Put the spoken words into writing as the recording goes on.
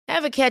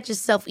Ever catch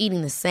yourself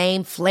eating the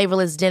same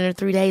flavorless dinner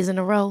 3 days in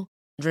a row?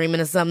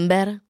 Dreaming of something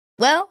better?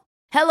 Well,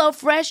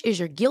 HelloFresh is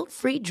your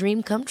guilt-free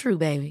dream come true,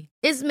 baby.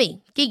 It's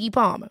me, Keke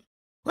Palmer.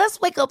 Let's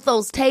wake up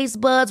those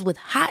taste buds with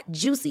hot,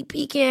 juicy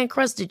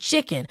pecan-crusted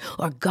chicken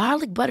or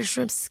garlic butter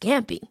shrimp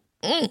scampi.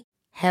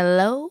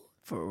 Hello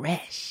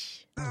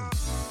Fresh.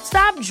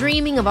 Stop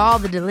dreaming of all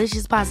the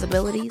delicious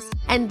possibilities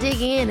and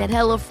dig in at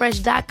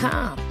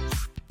HelloFresh.com.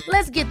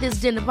 Let's get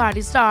this dinner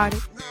party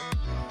started.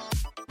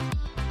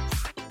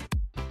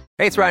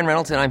 Hey, it's Ryan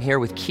Reynolds, and I'm here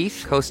with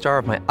Keith, co-star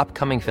of my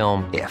upcoming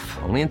film, If,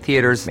 only in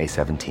theaters May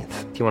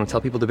 17th. Do you want to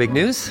tell people the big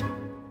news?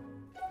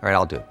 All right,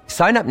 I'll do it.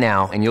 Sign up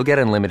now and you'll get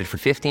unlimited for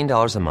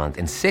 $15 a month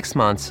and 6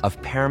 months of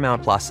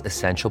Paramount Plus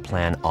Essential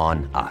Plan on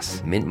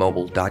us.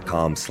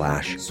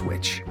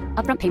 MintMobile.com/switch.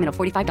 Upfront payment of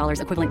 $45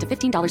 equivalent to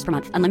 $15 per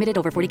month. Unlimited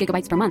over 40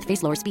 gigabytes per month.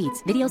 Face lower speeds.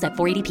 Videos at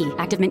 480p.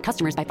 Active Mint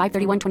customers by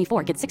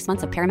 531.24 get 6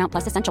 months of Paramount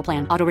Plus Essential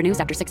Plan. Auto renews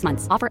after 6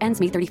 months. Offer ends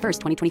May 31st,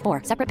 2024.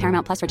 Separate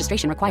Paramount Plus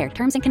registration required.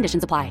 Terms and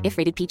conditions apply if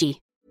rated PG.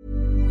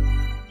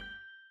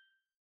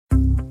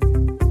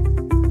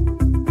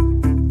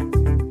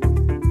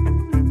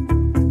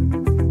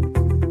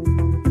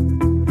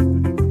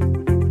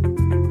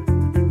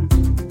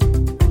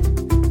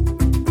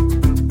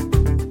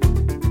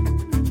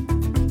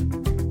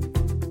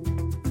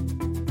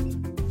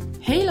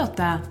 Hej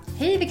Lotta!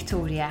 Hej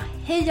Victoria!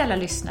 Hej alla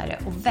lyssnare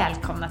och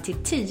välkomna till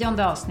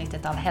 10:e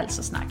avsnittet av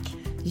Hälsosnack.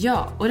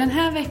 Ja, och den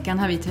här veckan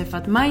har vi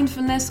träffat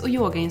mindfulness- och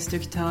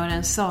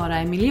yogainstruktören Sara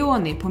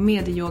Emilioni på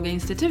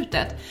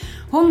Medioga-institutet.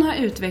 Hon har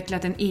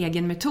utvecklat en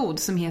egen metod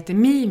som heter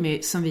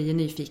Mimi som vi är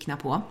nyfikna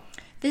på.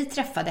 Vi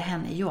träffade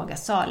henne i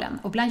yogasalen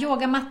och bland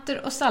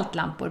yogamattor och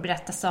saltlampor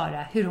berättar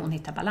Sara hur hon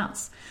hittar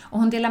balans. Och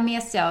hon delar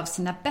med sig av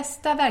sina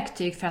bästa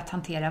verktyg för att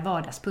hantera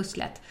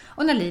vardagspusslet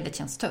och när livet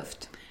känns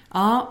tufft.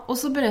 Ja, och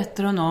så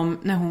berättar hon om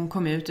när hon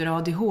kom ut ur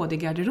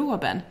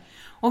ADHD-garderoben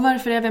och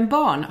varför även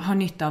barn har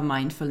nytta av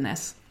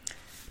mindfulness.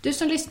 Du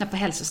som lyssnar på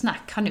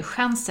Hälsosnack har nu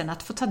chansen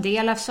att få ta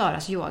del av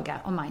Saras yoga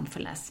och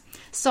mindfulness.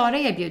 Sara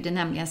erbjuder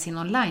nämligen sin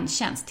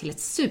online-tjänst till ett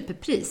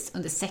superpris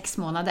under 6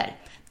 månader.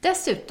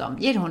 Dessutom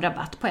ger hon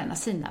rabatt på en av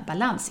sina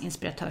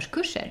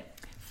balansinspiratörskurser.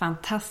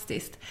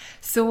 Fantastiskt.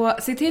 Så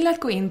se till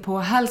att gå in på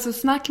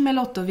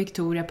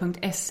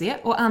hälsosnackmedlottovictoria.se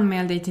och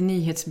anmäl dig till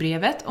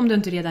nyhetsbrevet om du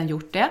inte redan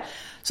gjort det.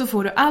 Så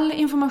får du all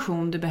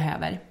information du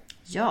behöver.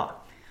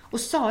 Ja, och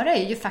Sara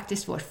är ju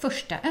faktiskt vår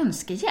första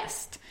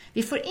önskegäst.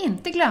 Vi får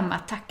inte glömma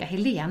att tacka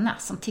Helena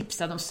som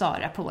tipsade om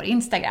Sara på vår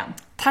Instagram.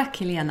 Tack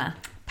Helena.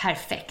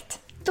 Perfekt.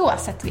 Då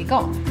sätter vi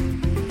igång.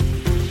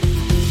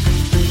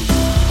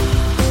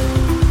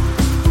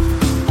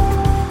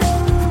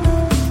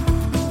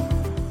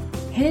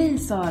 Hej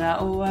Sara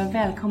och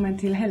välkommen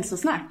till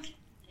Hälsosnack.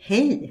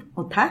 Hej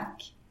och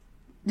tack.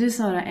 Du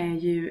Sara är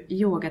ju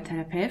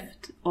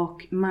yogaterapeut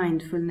och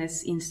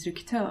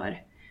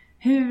mindfulnessinstruktör.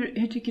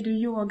 Hur tycker du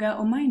yoga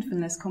och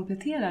mindfulness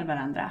kompletterar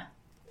varandra?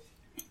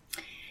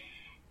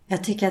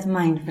 Jag tycker att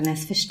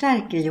mindfulness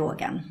förstärker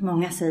yogan.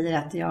 Många säger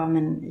att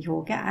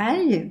yoga är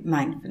ju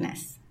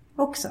mindfulness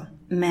också.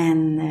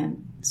 Men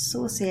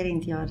så ser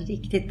inte jag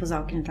riktigt på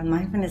saken, utan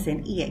mindfulness är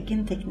en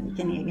egen teknik,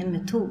 en egen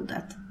metod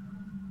att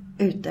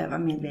utöva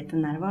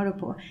medveten närvaro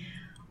på.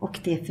 Och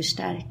det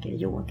förstärker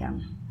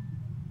yogan.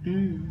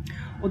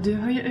 Och du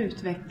har ju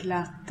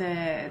utvecklat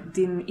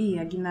din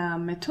egna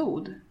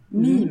metod,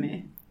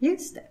 Mimi.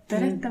 Just det.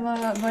 Berätta,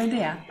 vad är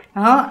det?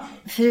 Ja,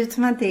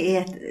 förutom att det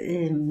är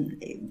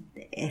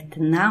ett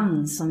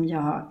namn som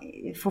jag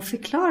får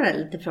förklara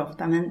lite för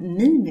ofta. Men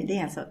Mimi, det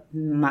är alltså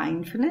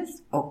mindfulness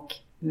och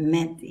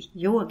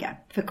med-yoga,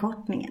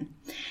 förkortningen.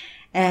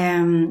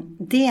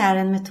 Det är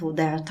en metod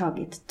där jag har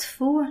tagit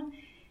 2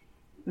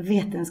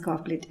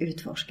 vetenskapligt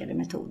utforskade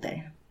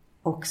metoder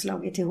och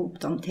slagit ihop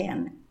dem till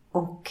en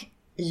och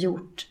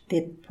gjort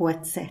det på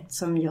ett sätt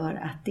som gör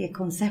att det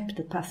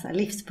konceptet passar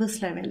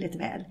livspusslar väldigt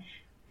väl.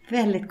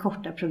 Väldigt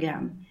korta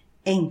program,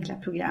 enkla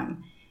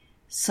program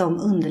som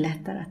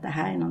underlättar att det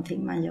här är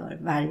någonting man gör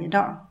varje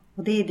dag.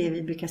 Och det är det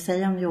vi brukar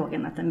säga om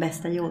yogan, att den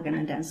bästa yogan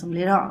är den som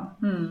blir av.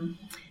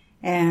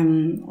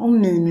 Och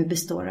Mimi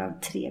består av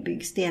 3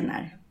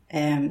 byggstenar.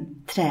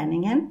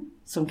 Träningen,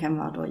 som kan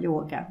vara då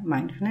yoga,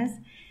 mindfulness.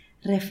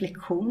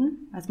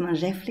 Reflektion, att man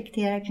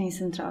reflekterar kring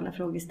centrala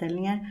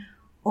frågeställningar.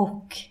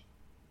 Och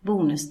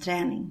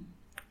bonusträning.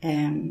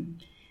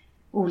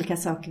 Olika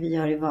saker vi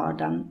gör i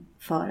vardagen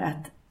för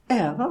att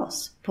öva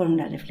oss på den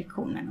där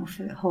reflektionen och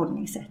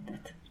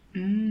förhållningssättet.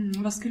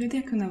 Vad skulle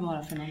det kunna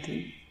vara för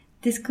någonting?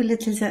 Det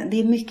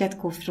är mycket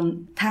att gå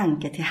från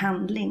tanke till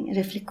handling.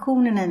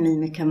 Reflektionerna i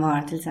Mimi kan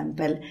vara till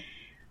exempel,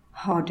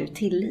 har du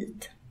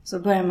tillit? Så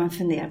börjar man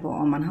fundera på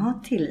om man har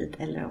tillit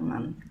eller om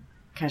man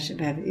kanske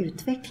behöver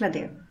utveckla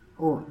det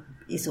och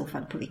i så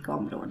fall på vilka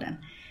områden.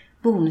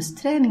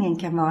 Bonusträningen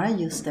kan vara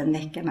just den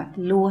veckan att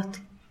låt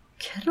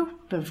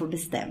kroppen få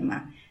bestämma.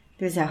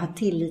 Det vill säga ha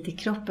tillit till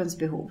kroppens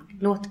behov.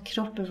 Låt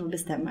kroppen få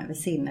bestämma över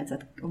sinnet. Så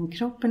att om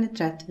kroppen är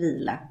trött,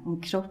 vila.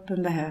 Om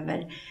kroppen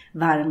behöver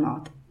varm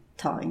mat,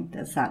 ta inte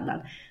en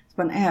sallad.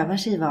 Så man övar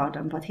sig i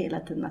vardagen på att hela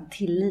tiden ha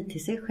tillit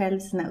till sig själv,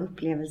 sina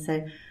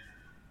upplevelser.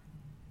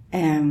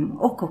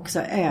 Och också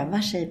övar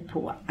sig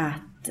på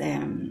att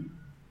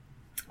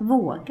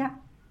våga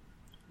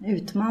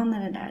utmana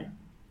det där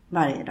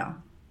varje dag.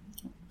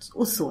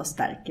 Och så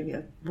stärker vi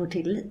vår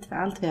tillit. För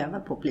allt vi övar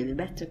på blir vi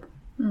bättre på.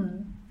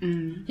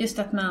 Just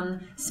att man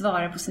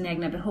svarar på sina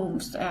egna behov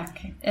så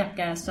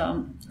ökar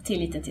alltså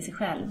tilliten till sig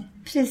själv.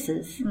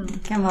 Precis.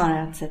 Det kan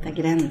vara att sätta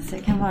gränser.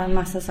 Det kan vara en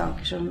massa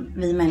saker som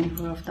vi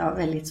människor ofta har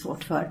väldigt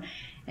svårt för.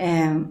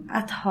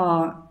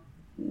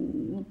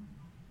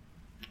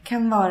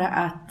 Kan vara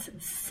att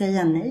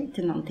säga nej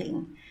till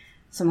någonting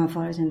som man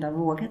förut inte har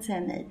vågat säga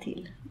nej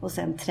till. Och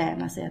sen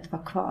träna sig att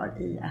vara kvar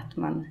i att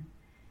man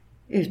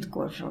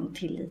utgår från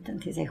tilliten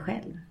till sig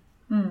själv.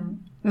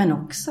 Men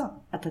också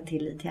att ha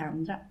tillit till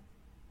andra.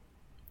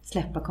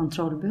 Släppa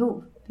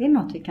kontrollbehov. Det är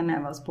något vi kan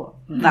öva oss på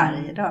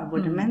varje dag.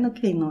 Både män och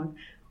kvinnor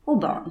och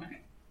barn.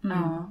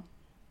 Ja,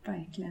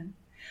 verkligen.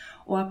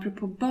 Och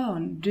apropå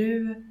barn,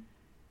 du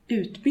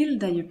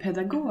utbildar ju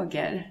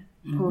pedagoger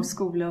på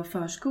skola och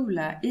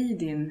förskola i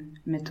din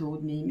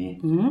metod Mimi.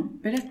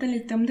 Berätta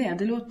lite om det.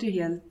 Det låter ju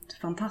helt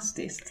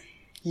fantastiskt.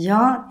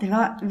 Ja, det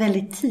var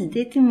väldigt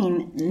tidigt i min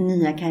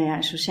nya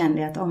karriär så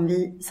kände jag att om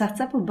vi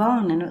satsar på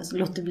barnen och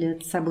låter bli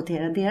att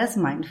sabotera deras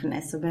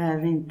mindfulness så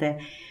behöver inte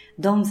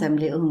de sen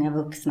bli unga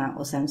vuxna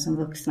och sen som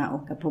vuxna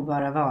åka på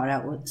bara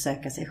vara och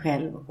söka sig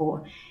själv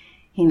och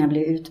hinna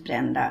bli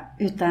utbrända.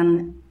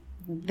 Utan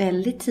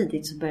väldigt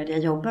tidigt så började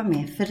jag jobba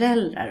med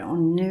föräldrar och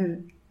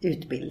nu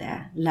utbildar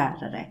jag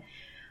lärare,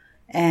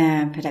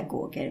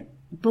 pedagoger.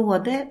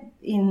 Både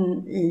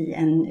in i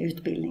en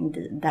utbildning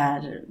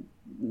där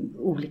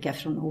olika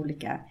från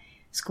olika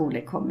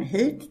skolor kommer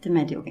hit till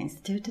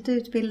Medieyoga-institutet och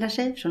utbildar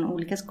sig från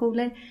olika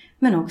skolor.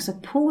 Men också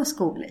på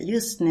skolor.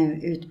 Just nu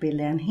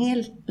utbildar jag en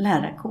hel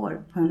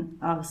lärarkår på en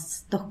av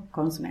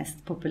Stockholms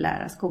mest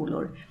populära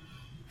skolor.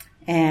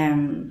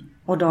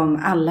 Och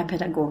alla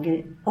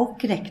pedagoger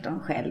och rektorn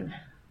själv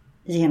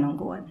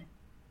genomgår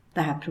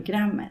det här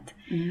programmet.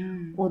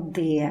 Och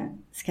det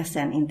ska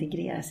sedan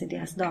integreras i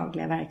deras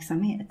dagliga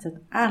verksamhet. Så att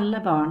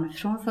alla barn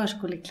från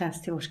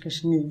förskoleklass till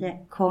årskurs 9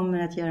 kommer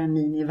att göra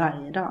Mimi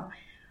varje dag.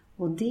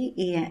 Och det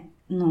är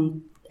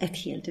ett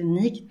helt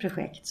unikt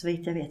projekt. Så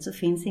vitt jag vet så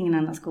finns ingen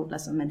annan skola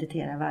som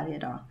mediterar varje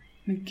dag.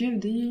 Men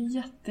gud, det är ju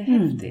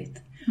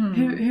jättehäftigt.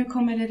 Hur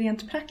kommer det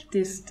rent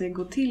praktiskt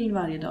gå till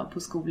varje dag på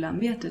skolan?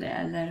 Vet du det?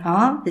 Eller?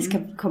 Ja, vi ska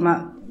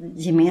komma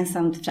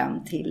gemensamt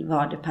fram till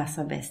vad det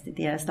passar bäst i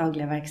deras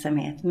dagliga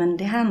verksamhet. Men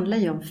det handlar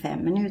ju om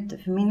 5 minuter.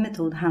 För min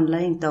metod handlar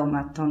inte om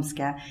att de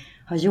ska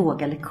ha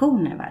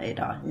yogalektioner varje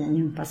dag i en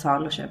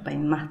gympasal och köpa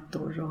in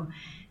mattor och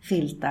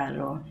filtar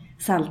och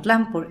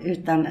saltlampor.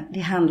 Utan det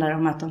handlar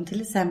om att de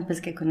till exempel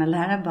ska kunna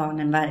lära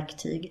barnen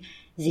verktyg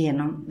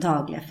genom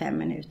dagliga 5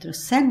 minuter. Och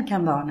sen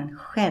kan barnen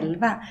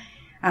själva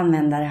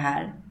använda det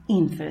här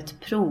inför ett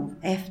prov,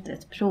 efter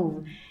ett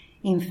prov,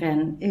 inför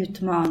en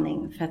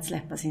utmaning för att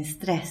släppa sin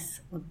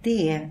stress. Och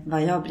det är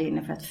vad jag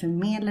brinner för, att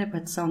förmedla det på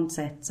ett sådant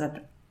sätt så att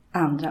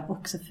andra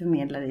också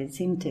förmedlar det i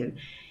sin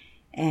tur.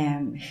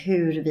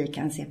 Hur vi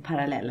kan se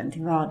parallellen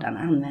till vardagen,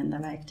 använda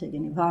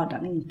verktygen i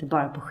vardagen, inte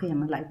bara på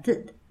schemalagd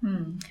tid.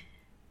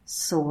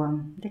 Så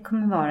det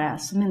kommer vara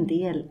som en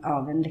del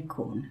av en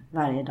lektion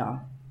varje dag,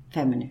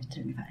 5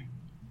 minuter ungefär.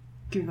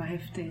 Gud vad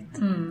häftigt.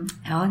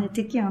 Ja, det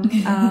tycker jag.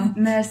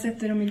 När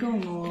sätter de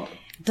igång?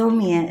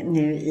 De är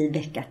nu i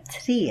vecka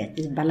 3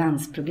 i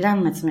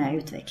balansprogrammet som jag har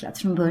utvecklat.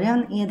 Från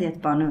början är det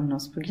ett barn- och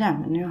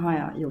ungdomsprogram. Men nu har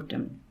jag gjort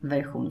en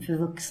version för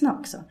vuxna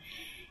också.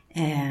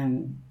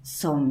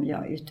 Som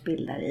jag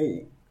utbildar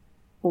i.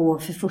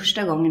 Och för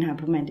första gången här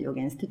på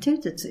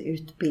Medieyoga-institutet så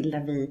utbildar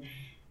vi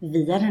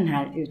via den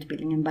här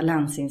utbildningen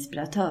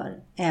balansinspiratör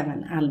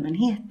även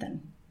allmänheten.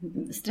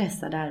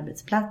 Stressade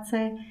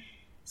arbetsplatser,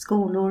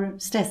 skolor,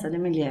 stressade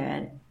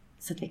miljöer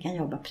så att vi kan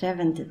jobba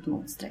preventivt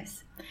mot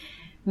stress.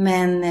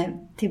 Men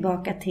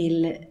tillbaka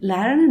till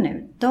lärarna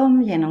nu.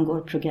 De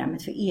genomgår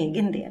programmet för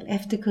egen del.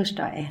 Efter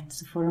kursdag 1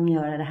 så får de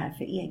göra det här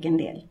för egen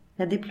del.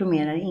 Jag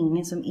diplomerar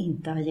ingen som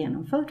inte har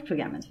genomfört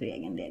programmet för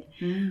egen del.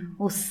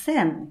 Och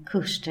sen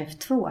kursträff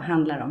 2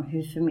 handlar om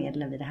hur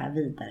förmedlar vi det här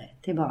vidare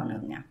till barn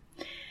och unga.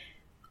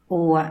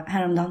 Och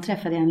häromdagen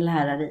träffade jag en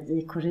lärare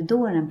i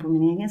korridoren på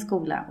min egen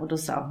skola. Och då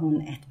sa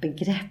hon ett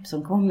begrepp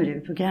som kommer ur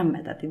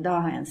programmet. Att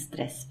idag har jag en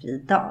stressfri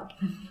dag.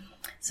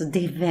 Så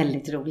det är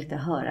väldigt roligt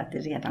att höra att det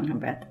redan har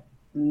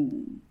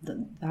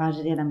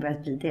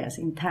börjat bli deras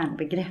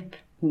internbegrepp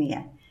med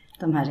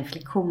de här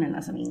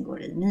reflektionerna som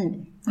ingår i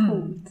Mimi.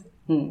 Coolt.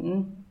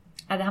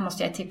 Ja, det här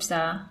måste jag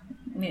tipsa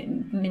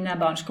mina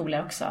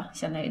barnskolor också,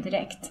 känner jag ju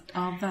direkt.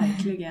 Ja,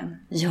 verkligen.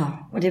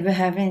 Ja, och det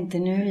behöver inte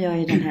nu. Jag är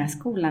i den här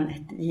skolan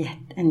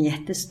en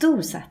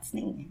jättestor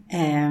satsning.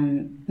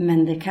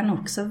 Men det kan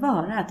också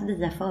vara att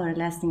via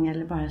föreläsningar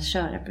eller bara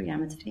köra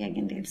programmet för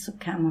egen del så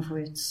kan man få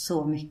ut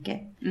så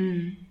mycket.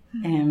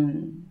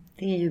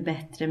 Det är ju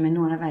bättre med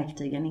några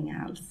verktyg än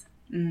inga alls.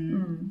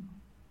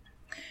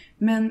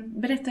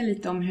 Men berätta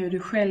lite om hur du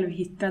själv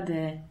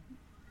hittade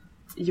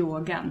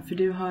yogan. För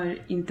du har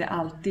inte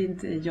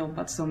alltid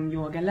jobbat som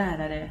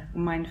yogalärare och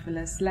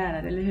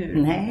mindfulnesslärare, eller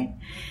hur? Nej.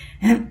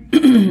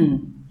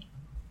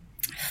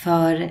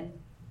 För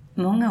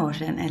många år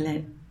sedan,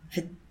 eller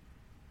för,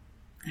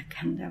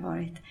 kan det ha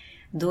varit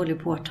dålig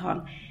på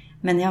årtal,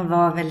 men jag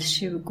var väl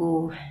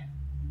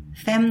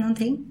 25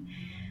 någonting.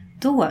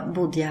 Då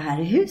bodde jag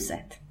här i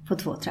huset på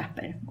 2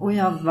 trappor och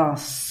jag var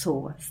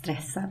så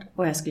stressad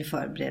och jag skulle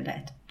förbereda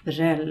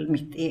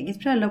mitt eget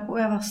bröllop och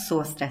jag var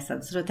så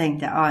stressad så då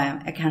tänkte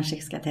jag kanske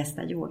ska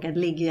testa yoga. Det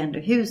ligger ju ändå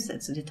i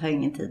huset så det tar ju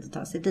ingen tid att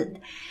ta sig dit.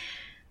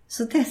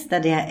 Så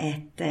testade jag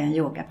ett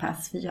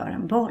yogapass för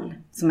Göran Boll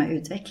som har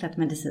utvecklat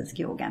medicinsk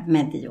yoga,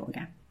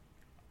 Medi-yoga.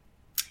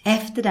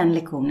 Efter den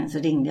lektionen så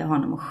ringde jag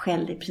honom och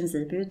skällde i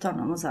princip ut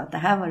honom och sa att det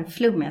här var det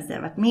flummigaste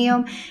jag varit med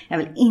om. Jag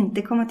vill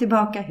inte komma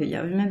tillbaka, hur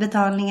gör vi med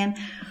betalningen?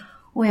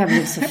 Och jag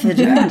blev så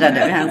förundrad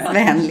över hans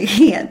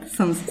vänlighet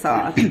som sa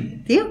att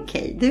det är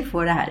okej, du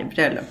får det här i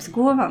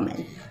bröllopsgåva av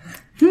mig.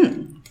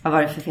 Vad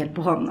var det för fel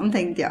på honom,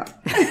 tänkte jag.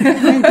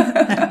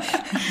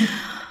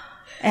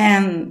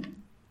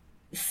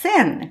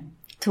 Sen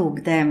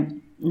tog det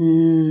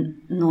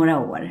några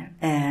år,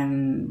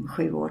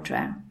 7 år tror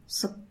jag,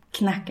 så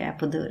knackade jag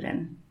på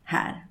dörren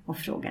här och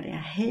frågade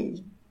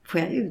hej, får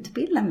jag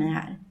utbilda mig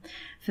här?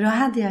 För då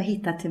hade jag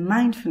hittat till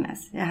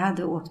mindfulness. Jag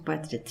hade åkt på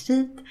ett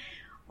retreat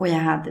och jag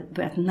hade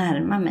börjat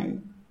närma mig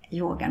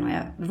yogan och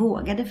jag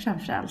vågade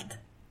framförallt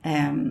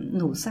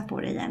nosa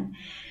på det igen.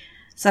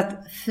 Så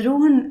att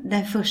från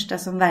det första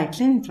som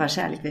verkligen inte var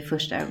kärlek vid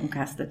första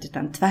ögonkastet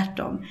utan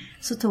tvärtom,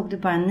 så tog det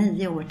bara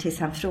 9 år tills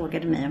han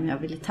frågade mig om jag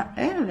ville ta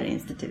över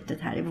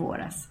institutet här i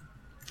våras.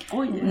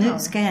 Nu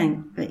ska jag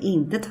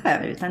inte ta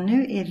över utan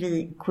nu är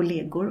vi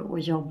kollegor och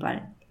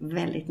jobbar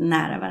väldigt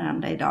nära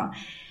varandra idag.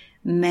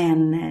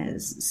 Men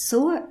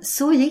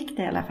så gick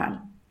det i alla fall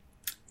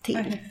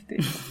till.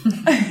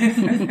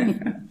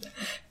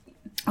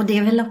 Och det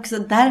är väl också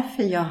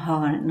därför jag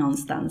har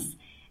någonstans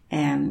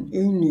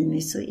i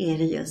Mimi så är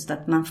det just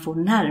att man får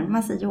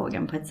närma sig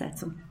yogan på ett sätt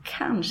som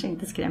kanske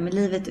inte skrämmer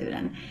livet ur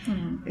en.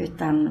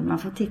 Utan man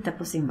får titta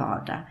på sin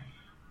vardag.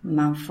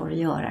 Man får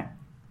göra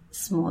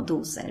små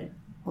doser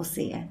och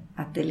se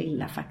att det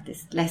lilla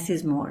faktiskt, less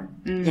is more,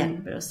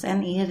 hjälper. Och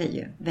sen är det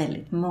ju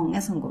väldigt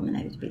många som går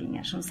mina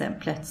utbildningar som sen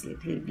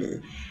plötsligt vill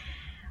bli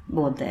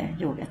både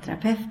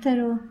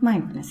yogaterapeuter och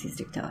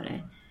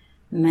mindfulnessinstruktörer.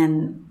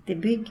 Men det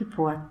bygger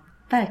på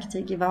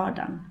verktyg i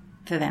vardagen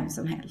för vem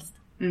som helst.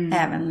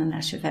 Även den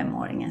här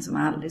 25-åringen som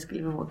aldrig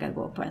skulle våga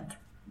gå på ett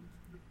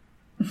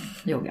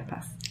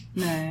yogapass.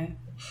 Nej.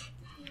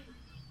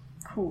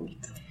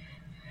 Coolt.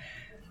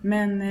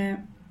 Men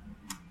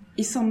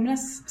i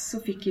somras så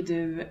fick ju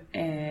du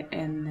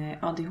en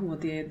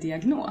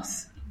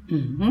ADHD-diagnos.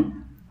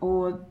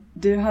 Och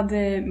du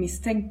hade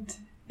misstänkt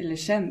eller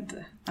känt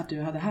att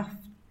du hade haft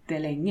det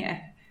länge.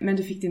 Men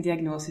du fick din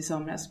diagnos i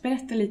somras.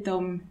 Berätta lite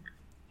om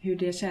hur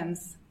det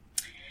känns.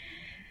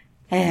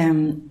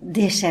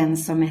 Det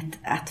känns som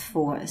att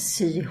få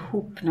sy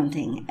ihop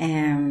någonting.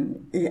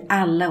 I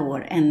alla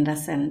år, ända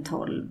sedan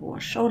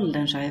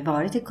 12-årsåldern så har jag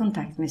varit i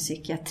kontakt med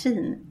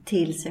psykiatrin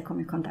tills jag kom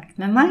i kontakt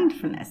med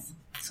mindfulness.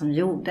 Som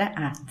gjorde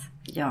att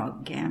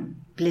jag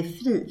blev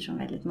fri från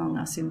väldigt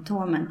många av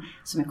symptomen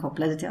som är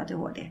kopplade till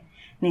ADHD.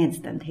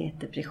 Nedstämdhet,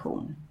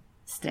 depression,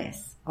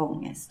 stress,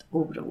 ångest,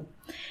 oro.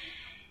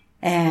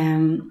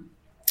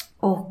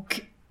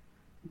 Och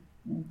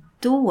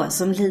då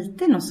som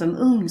liten och som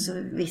ung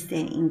så visste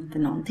jag inte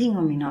någonting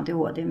om min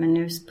ADHD. Men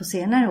nu på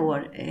senare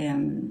år,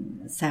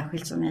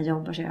 särskilt som jag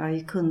jobbar, så jag har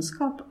ju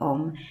kunskap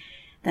om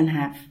den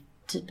här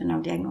typen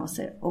av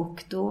diagnoser.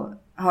 Och då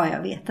har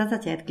jag vetat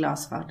att jag är ett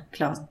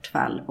glasklart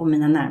fall och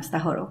mina närmsta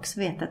har också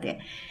vetat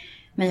det.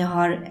 Men jag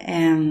har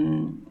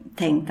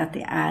tänkt att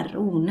det är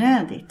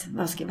onödigt.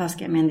 Vad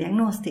ska jag med en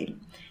diagnos till?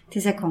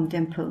 Tills jag kom till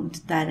en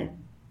punkt där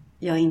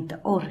jag inte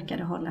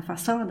orkade hålla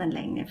fasaden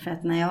längre. För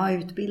att när jag har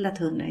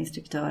utbildat 100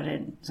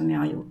 instruktörer som jag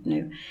har gjort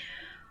nu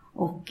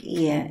och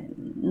är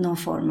någon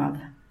form av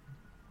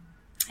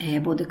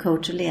både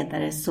coach och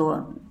ledare,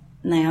 så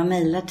när jag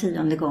mejlar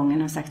 10:e gången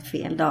och har sagt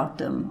fel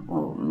datum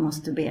och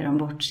måste be dem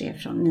bortse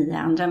från 9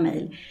 andra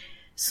mejl,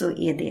 så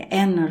är det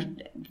en av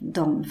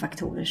de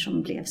faktorer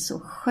som blev så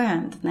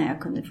skönt när jag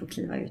kunde få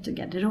kliva ut ur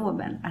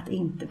garderoben. Att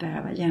inte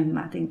behöva gömma,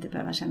 att inte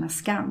behöva känna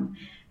skam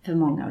för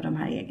många av de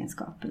här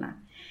egenskaperna.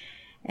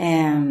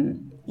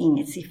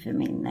 Inget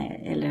sifferminne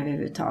eller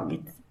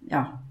överhuvudtaget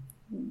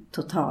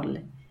total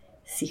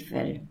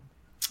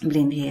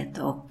sifferblindhet.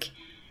 Och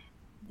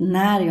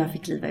när jag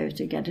fick kliva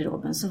ut ur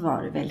garderoben så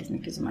var det väldigt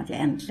mycket som att jag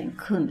äntligen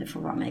kunde få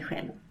vara mig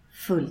själv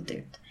fullt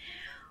ut.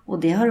 Och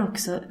det har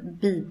också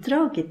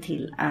bidragit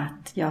till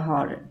att jag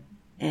har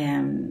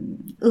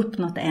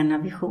uppnått en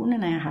av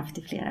visionerna jag haft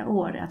i flera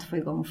år, att få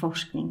igång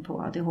forskning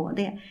på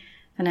ADHD.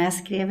 För när jag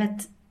skrev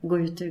ett gå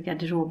ut ur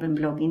garderoben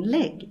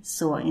blogginlägg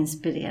så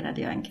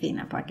inspirerade jag en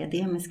kvinna på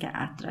Akademiska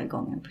att dra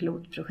igång en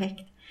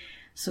pilotprojekt.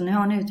 Så nu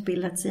har hon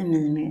utbildat sig i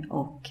Mimi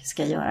och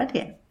ska göra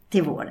det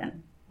till våren.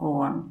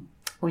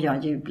 Och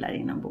jag jublar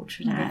inombords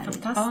för det här.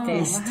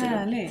 Fantastiskt. Vad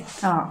härligt.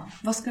 Ja.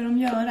 Vad ska de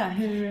göra?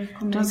 Hur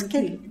kommer de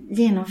ska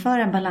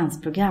genomföra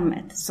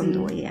balansprogrammet som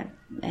då är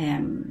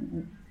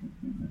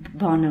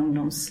barn-,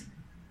 ungdoms-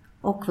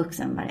 och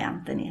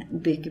vuxenvarianten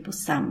bygger på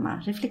samma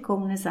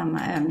reflektioner, samma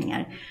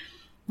övningar.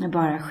 Det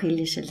bara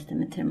skiljer sig lite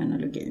med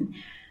terminologin.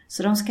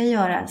 Så de ska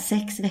göra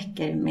 6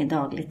 veckor med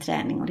daglig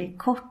träning och det är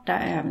korta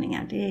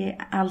övningar. Det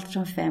är allt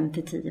från 5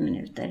 till 10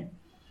 minuter.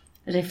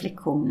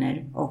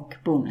 Reflektioner och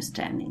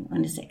bonusträning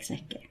under 6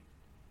 veckor.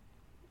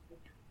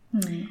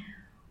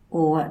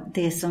 Och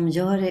det som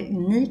gör det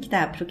unikt det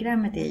här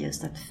programmet är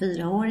just att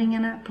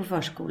 4-åringarna på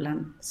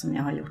förskolan som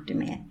jag har gjort det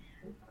med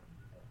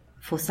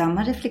får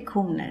samma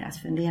reflektioner att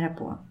fundera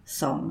på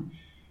som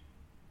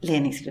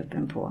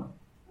ledningsgruppen på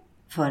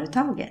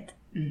företaget.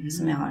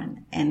 Som jag har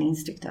en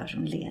instruktör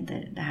som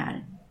leder det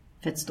här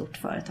för ett stort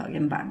företag,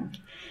 en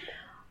bank.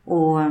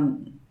 Och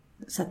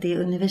så att det är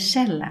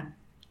universella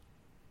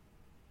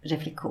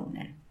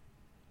reflektioner.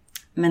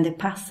 Men det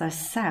passar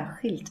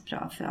särskilt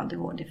bra för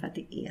ADHD för att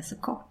det är så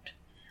kort.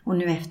 Och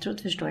nu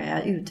efteråt förstår jag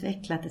har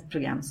utvecklat ett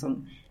program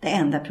som det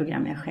enda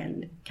program jag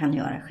själv kan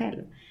göra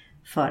själv.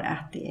 För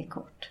att det är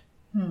kort.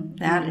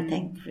 Det har jag aldrig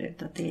tänkt på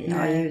förut. Att jag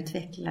har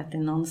utvecklat det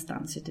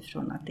någonstans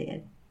utifrån att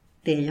det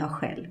är jag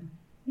själv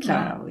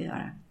klarar av att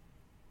göra.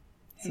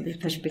 Så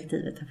det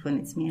perspektivet har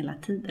funnits med hela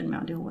tiden med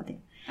ADHD.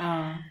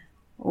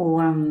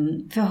 Och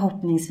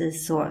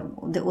förhoppningsvis så,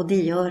 och det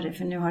gör det,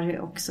 för nu har det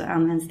också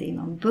använts det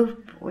inom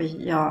BUP och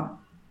jag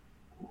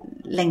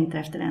längtar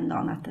efter den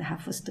dagen att det här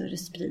får större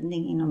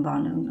spridning inom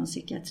barn- och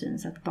ungdomspsykiatrin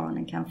så att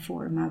barnen kan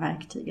få de här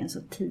verktygen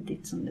så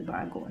tidigt som det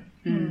bara går.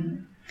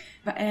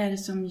 Vad är det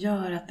som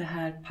gör att det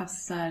här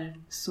passar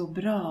så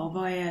bra och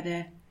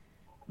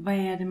vad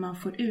är det man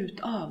får ut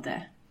av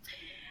det?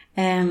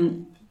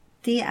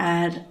 Det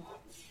är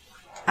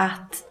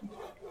att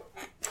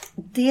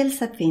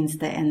dels att finns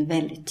det en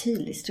väldigt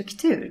tydlig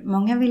struktur.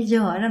 Många vill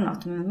göra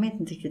något men vet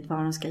inte riktigt vad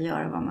de ska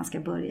göra och var man ska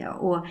börja.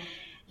 Och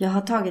jag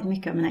har tagit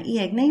mycket av mina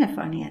egna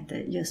erfarenheter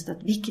just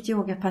att vilket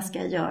yogapass ska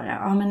jag göra?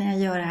 Ja, men när jag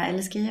gör det här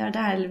eller ska jag göra det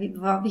här?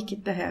 Eller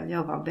vilket behöver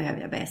jag och vad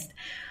behöver jag bäst?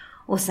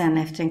 Och sen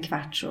efter en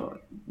kvart så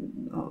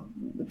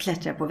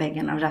klättrar jag på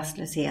väggen av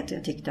rastlöshet och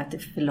jag tyckte att det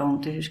är för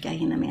långt och hur ska jag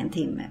hinna med en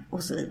timme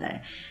och så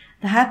vidare.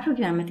 Det här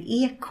programmet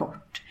är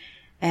kort.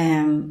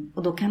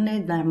 Och då kan det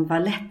ibland vara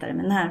lättare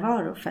med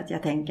närvaro för att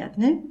jag tänker att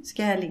nu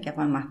ska jag ligga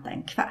på en matta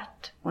en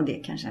kvart och det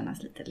kan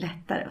kännas lite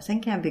lättare och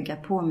sen kan jag bygga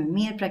på med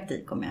mer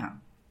praktik om jag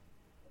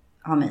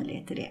har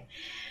möjlighet till det.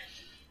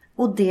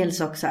 Och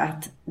dels också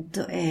att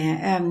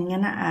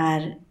övningarna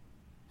är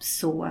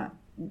så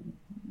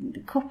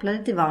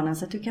kopplade till vardagen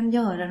så att du kan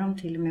göra dem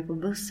till och med på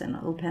bussen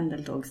och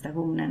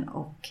pendeltågstationen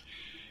och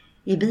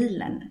i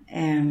bilen.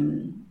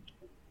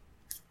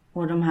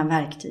 Och de här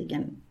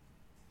verktygen,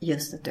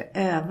 just att du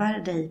övar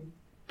dig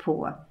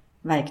på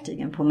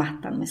verktygen på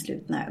mattan med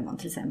slutna ögon.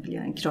 Till exempel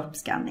gör en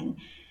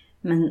kroppsskanning.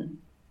 Men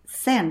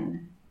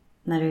sen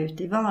när du är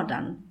ute i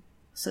vardagen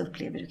så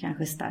upplever du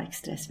kanske stark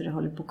stress för du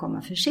håller på att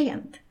komma för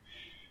sent.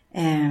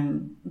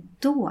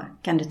 Då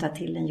kan du ta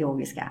till den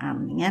yogiska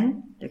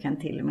andningen. Du kan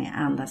till och med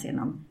andas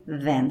genom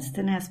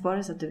vänster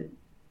näsborre så att du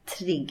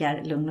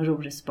triggar lugn- och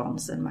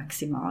ro-responsen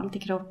maximalt i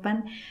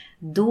kroppen.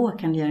 Då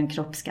kan du göra en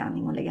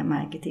kroppsskanning och lägga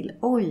märke till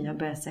jag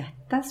börjar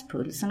svettas,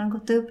 pulsen har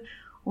gått upp.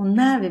 Och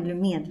när vi blir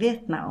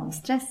medvetna om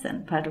stressen,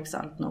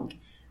 paradoxalt nog,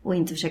 och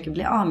inte försöker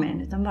bli av med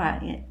den utan bara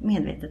är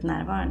medvetet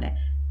närvarande,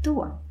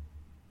 då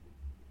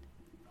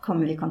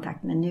kommer vi i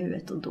kontakt med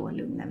nuet och då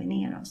lugnar vi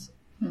ner oss.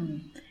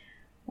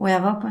 Och jag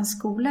var på en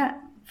skola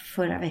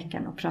förra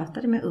veckan och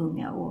pratade med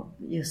unga och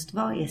just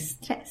vad är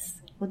stress?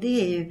 Och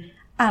det är ju,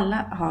 alla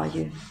har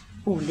ju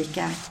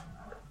olika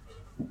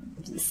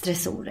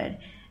stressorer.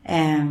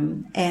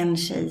 En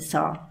tjej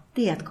sa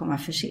det är att komma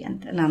för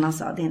sent. En annan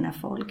sa det är när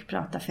folk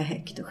pratar för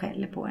högt och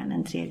skäller på en.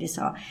 En tredje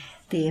sa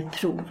det är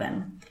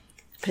proven,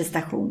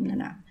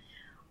 prestationerna.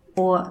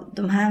 Och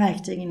de här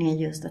verktygen är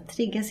just att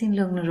trigga sin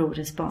lugn- och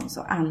ro-respons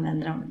och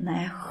använda dem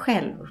när jag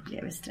själv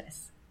upplever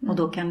stress. Och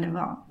då kan det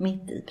vara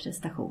mitt i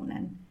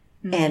prestationen.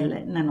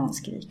 Eller när någon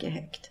skriker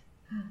högt.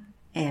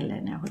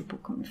 Eller när jag håller på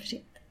att komma för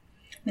sent.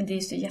 Men det är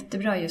ju så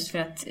jättebra just för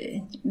att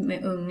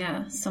med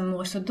unga som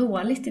mår så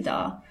dåligt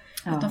idag.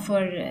 Att de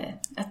får,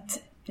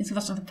 att det ska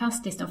vara så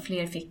fantastiskt om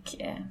fler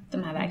fick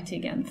de här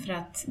verktygen. För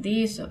att det är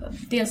ju så,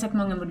 dels att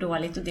många mår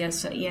dåligt och dels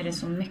så är det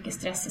så mycket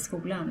stress i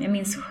skolan. Jag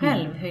minns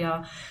själv hur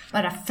jag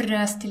bara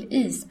frös till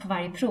is på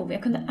varje prov.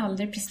 Jag kunde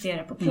aldrig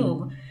prestera på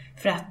prov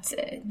för att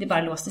det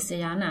bara låste sig i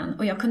hjärnan.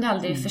 Och jag kunde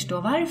aldrig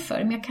förstå varför,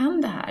 men jag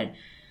kan det här.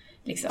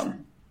 Liksom.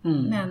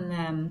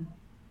 Men...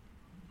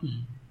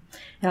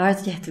 Jag har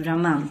ett jättebra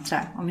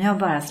mantra. Om jag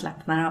bara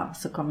slappnar av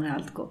så kommer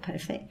allt gå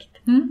perfekt.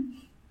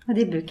 Och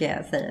det brukar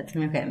jag säga till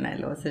mig själv när jag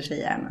låser sig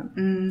i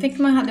hjärnan. Tänk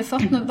om man hade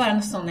fått bara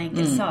en sån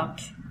enkel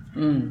sak.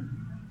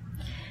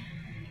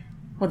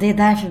 Och det är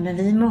därför, men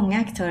vi är många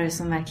aktörer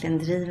som verkligen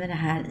driver det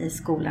här i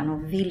skolan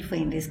och vill få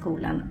in det i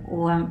skolan.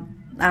 Och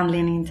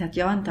anledningen till att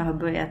jag inte har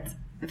börjat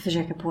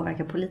försöka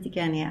påverka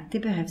politikerna är att det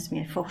behövs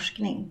mer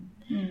forskning.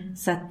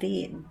 Så att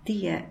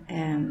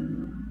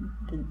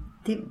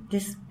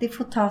det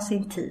får ta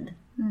sin tid.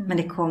 Men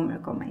det kommer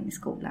att komma in i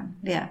skolan.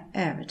 Det är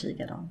jag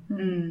övertygad om.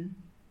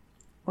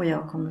 Och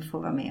jag kommer få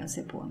vara med och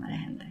se på när det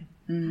händer.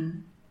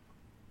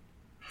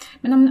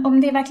 Men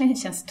om det verkligen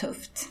känns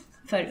tufft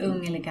för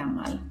ung eller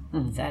gammal.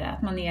 Så här,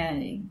 att man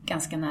är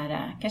ganska nära,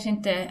 kanske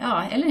inte,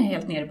 eller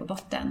helt nere på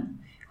botten.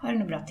 Har du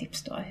några bra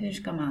tips då? Hur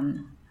ska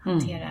man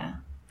hantera?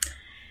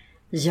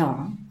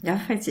 Ja, jag har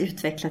faktiskt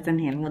utvecklat en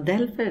hel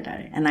modell för det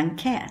där. En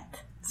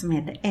enkät som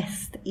heter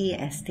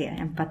EST,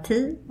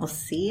 empati, och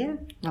se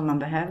vad man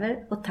behöver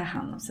och ta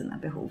hand om sina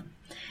behov.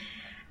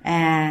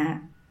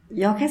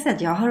 Jag kan säga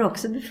att jag har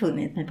också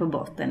befunnit mig på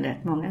botten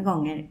rätt många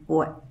gånger,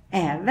 och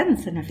även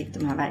sen jag fick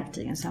de här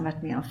verktygen så har jag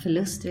varit med om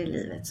förluster i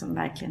livet som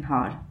verkligen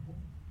har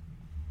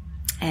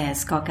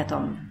skakat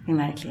om min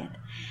verklighet.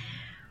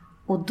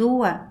 Och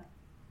då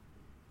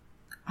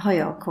har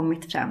jag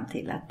kommit fram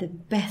till att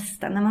det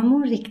bästa, när man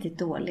mår riktigt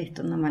dåligt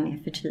och när man är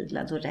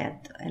förtvivlad och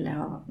rädd eller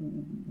har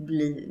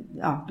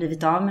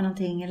blivit av med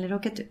någonting eller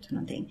råkat ut för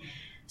någonting,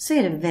 så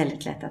är det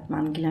väldigt lätt att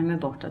man glömmer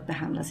bort att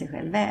behandla sig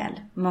själv väl.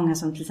 Många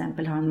som till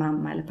exempel har en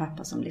mamma eller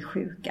pappa som blir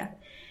sjuka,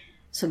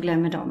 så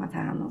glömmer de att ta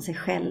hand om sig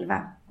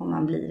själva, och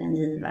man blir en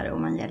givare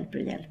och man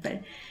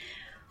hjälper.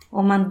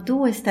 Om man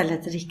då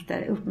istället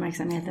riktar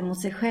uppmärksamheten mot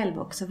sig själv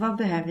också, vad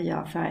behöver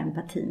jag för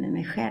empati med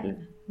mig själv?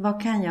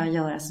 Vad kan jag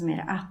göra som är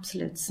det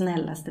absolut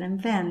snällaste, den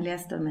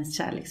vänligaste och mest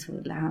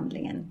kärleksfulla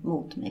handlingen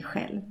mot mig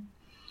själv?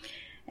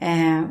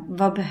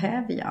 Vad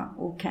behöver jag?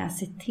 Och kan jag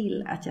se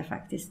till att jag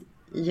faktiskt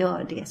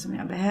gör det som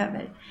jag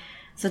behöver?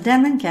 Så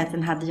den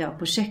enkäten hade jag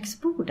på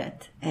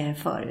köksbordet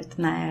förut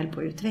när jag höll på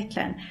att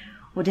utveckla den.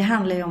 Och det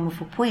handlar ju om att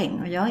få poäng.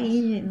 Och jag är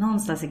ju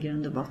någonstans i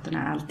grund och botten,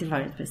 har alltid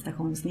varit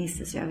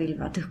prestationsnisse, så jag vill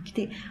vara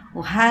duktig.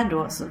 Och här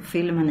då så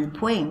fyller man i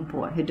poäng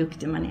på hur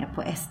duktig man är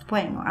på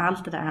ST-poäng. Och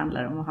allt det där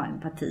handlar om att ha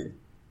empati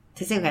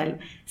till sig själv,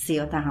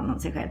 se och ta hand om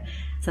sig själv.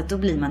 Så att då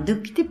blir man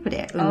duktig på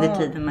det under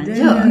tiden man gör.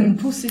 Det är en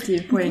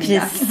positiv poäng.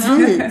 Precis,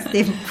 det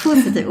är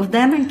positivt. Och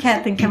den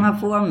enkäten kan man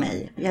få av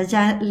mig.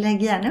 Jag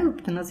lägger gärna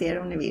upp den och ser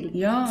om ni vill.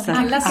 Ja, så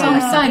alla som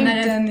signar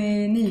den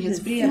i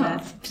nyhetsbrevet. Ja,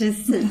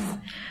 precis.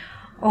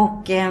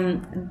 Och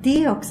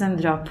det är också en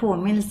bra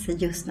påminnelse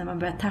just när man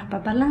börjar tappa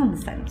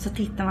balansen. Så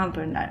tittar man på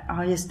den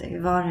där, just det, hur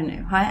var det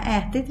nu? Har jag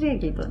ätit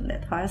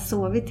regelbundet? Har jag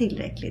sovit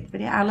tillräckligt? För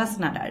det är alla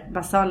sådana där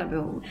basala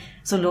behov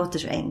som låter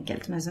så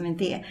enkelt men som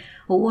inte är.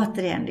 Och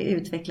återigen, det är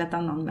utvecklat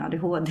av någon med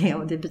ADHD,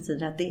 och det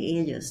betyder att det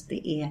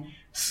är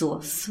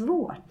så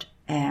svårt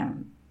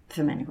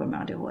för människor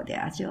med ADHD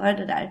att göra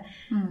det där.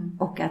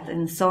 Och att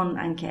en sån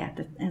enkät,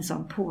 en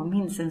sån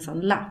påminnelse, en sån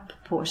lapp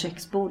på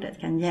köksbordet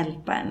kan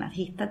hjälpa en att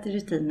hitta till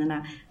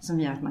rutinerna som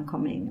gör att man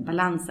kommer in i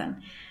balansen.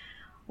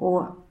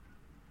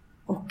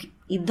 Och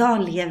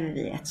idag lever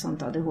vi i ett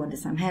sånt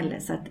ADHD-samhälle,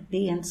 så att det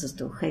är inte så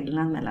stor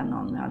skillnad mellan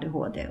någon med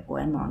ADHD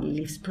och en vanlig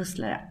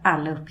livspusslare.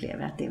 Alla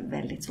upplever att det är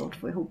väldigt svårt att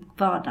få ihop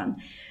vardagen.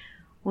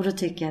 Och då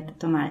tycker jag att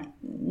de här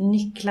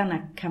nycklarna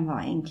kan vara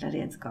enkla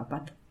redskap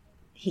att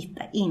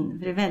hitta in.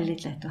 För det är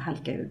väldigt lätt att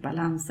halka ur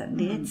balansen.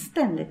 Det är ett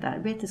ständigt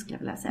arbete, skulle jag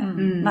vilja säga.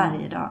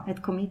 Varje dag.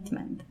 Ett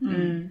commitment.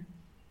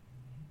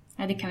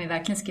 Ja, det kan vi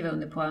verkligen skriva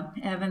under på.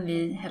 Även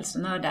vi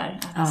hälsonördar.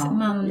 Att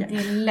det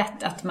är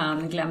lätt att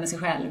man glömmer sig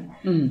själv.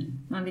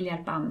 Man vill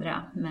hjälpa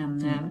andra.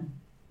 Men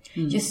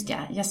just ja,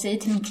 jag säger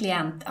till min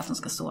klient att de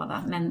ska sova.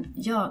 Men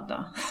jag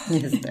då?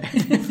 Just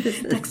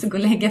det. Dags att gå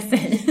och lägga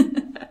sig.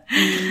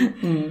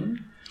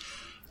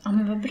 Ja,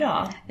 men vad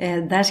bra.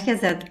 Där ska jag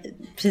säga att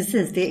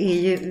precis, det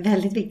är ju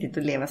väldigt viktigt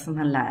att leva som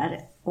man lär.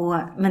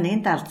 Men det är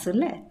inte alltid så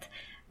lätt.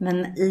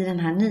 Men i den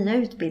här nya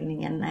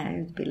utbildningen, när jag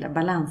utbildar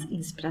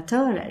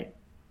balansinspiratörer,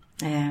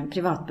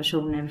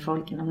 privatpersoner,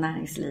 folk inom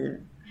näringsliv,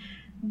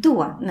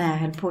 då när jag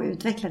höll på att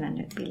utveckla den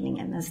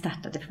utbildningen, den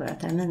startade förra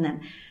terminen,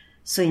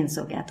 så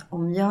insåg jag att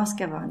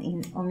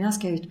om jag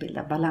ska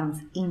utbilda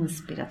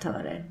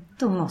balansinspiratörer,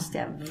 då måste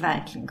jag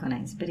verkligen kunna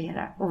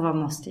inspirera. Och vad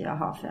måste jag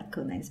ha för att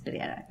kunna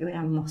inspirera? Jo,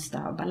 jag måste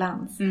ha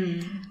balans.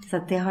 Så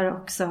att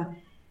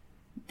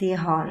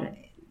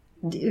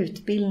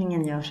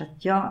utbildningen gör så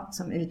att jag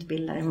som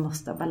utbildare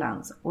måste ha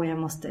balans. Och jag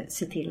måste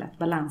se till att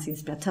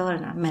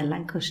balansinspiratörerna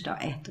mellan kursdag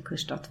 1 och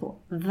kursdag 2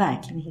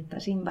 verkligen hittar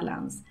sin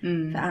balans.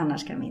 För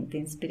annars kan vi inte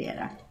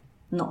inspirera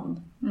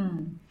någon.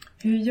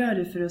 Hur gör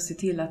du för att se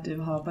till att du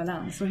har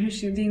balans? Och hur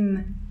ser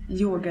din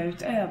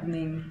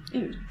yogautövning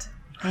ut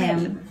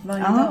själv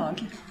varje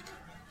dag?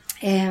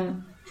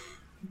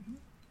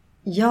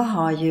 Jag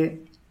har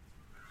ju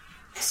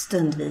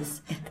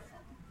stundvis ett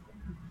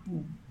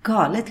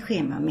galet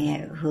schema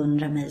med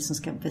 100 mejl som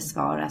ska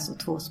besvaras och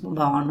 2 små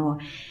barn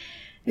och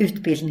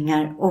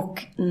utbildningar.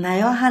 Och när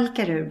jag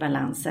halkar ur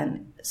balansen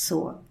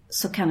så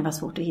kan det vara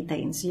svårt att hitta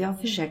in. Så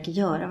jag försöker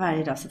göra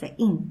varje dag så att jag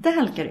inte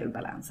halkar ur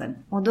balansen.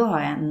 Och då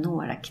har jag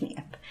några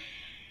knep.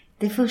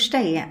 Det första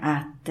är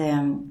att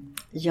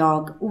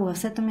jag,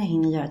 oavsett om jag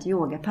hinner göra ett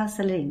yogapass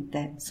eller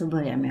inte, så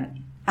börjar jag med att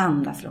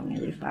andas långa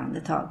djupa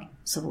andetag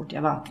så fort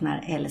jag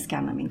vaknar eller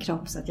skannar min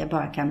kropp, så att jag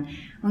bara kan,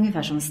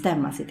 ungefär som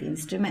stämma sitt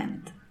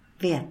instrument,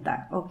 veta,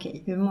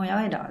 okej, hur mår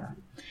jag idag då?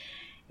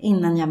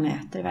 Innan jag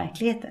möter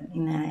verkligheten,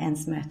 innan jag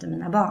ens möter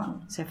mina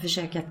barn. Så jag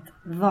försöker att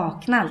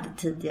vakna alltid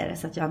tidigare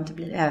så att jag inte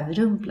blir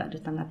överrumplad,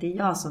 utan att det är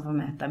jag som får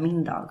möta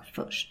min dag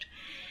först.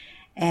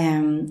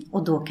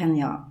 Och då kan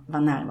jag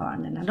vara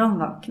närvarande när de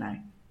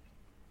vaknar.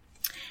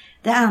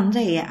 Det andra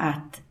är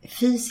att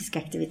fysisk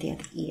aktivitet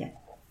är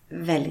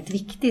väldigt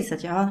viktig, så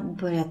att jag har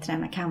börjat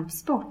träna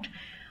kampsport.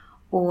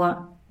 Och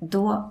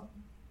då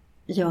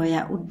gör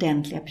jag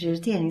ordentliga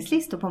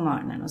prioriteringslistor på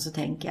morgonen och så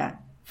tänker jag,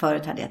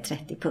 förut hade jag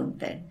 30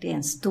 punkter. Det är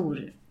en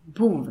stor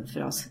bov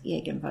för oss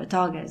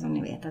egenföretagare, som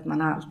ni vet, att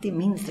man har alltid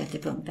minst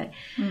 30 punkter.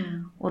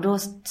 Och då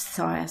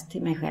sa jag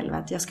till mig själv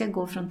att jag ska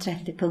gå från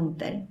 30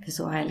 punkter, för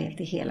så har jag levt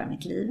i hela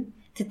mitt liv,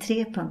 till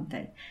 3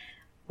 punkter.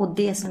 Och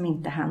det som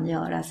inte hann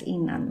göras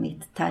innan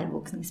mitt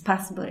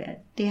thaiboxningspass börjar,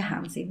 det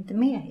hanns inte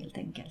med helt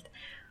enkelt.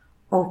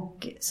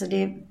 Och så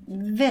det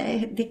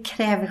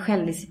kräver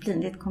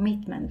självdisciplin, det är ett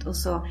commitment. Och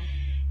så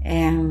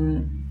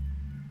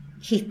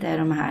hittar jag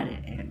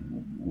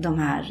de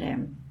här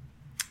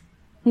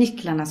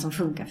nycklarna som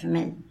funkar för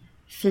mig.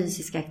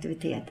 Fysisk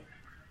aktivitet,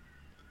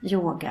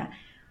 yoga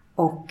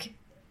och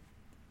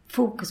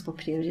fokus på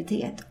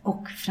prioritet.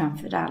 Och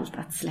framförallt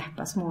att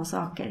släppa små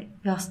saker.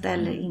 Jag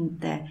ställer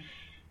inte...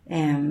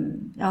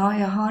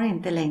 jag har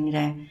inte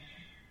längre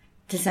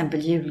till exempel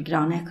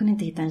julgran. Jag kunde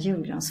inte hitta en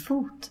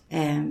julgransfot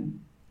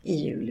i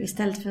jul.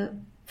 Istället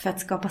för att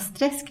skapa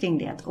stress kring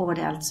det. Att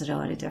det är allt så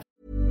rörigt.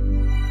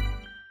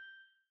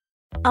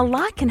 A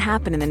lot can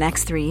happen in the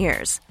next 3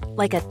 years.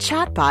 Like a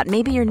chatbot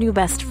may be your new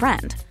best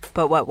friend.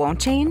 But what won't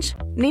change?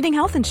 Needing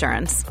health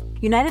insurance.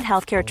 United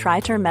Healthcare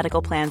Tri-Term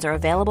Medical Plans are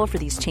available for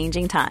these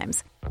changing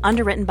times.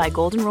 Underwritten by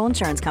Golden Rule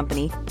Insurance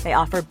Company, they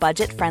offer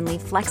budget-friendly,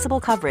 flexible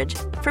coverage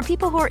for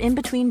people who are in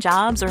between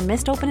jobs or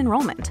missed open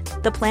enrollment.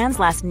 The plans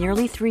last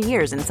nearly 3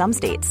 years in some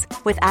states,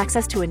 with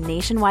access to a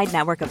nationwide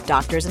network of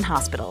doctors and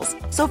hospitals.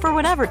 So for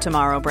whatever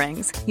tomorrow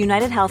brings,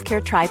 United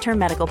Healthcare Tri-Term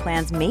Medical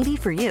Plans may be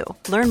for you.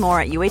 Learn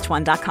more at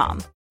uh1.com.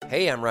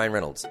 Hey, I'm Ryan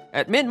Reynolds.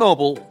 At Mint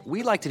Mobile,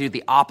 we like to do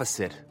the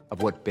opposite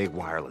of what Big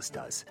Wireless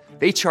does.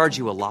 They charge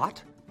you a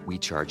lot. We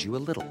charge you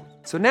a little.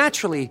 So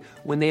naturally,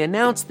 when they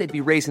announced they'd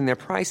be raising their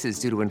prices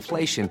due to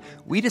inflation,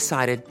 we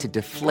decided to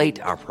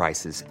deflate our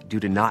prices due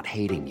to not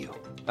hating you.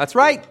 That's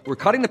right. We're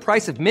cutting the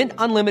price of Mint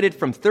Unlimited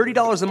from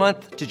 $30 a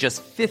month to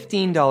just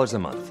 $15 a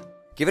month.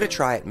 Give it a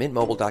try at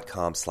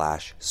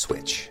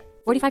mintmobile.com/switch.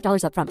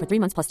 $45 up front for 3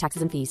 months plus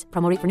taxes and fees.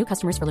 Promo rate for new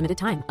customers for limited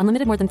time.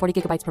 Unlimited more than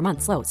 40 gigabytes per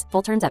month. Slows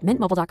full terms at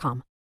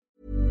mintmobile.com.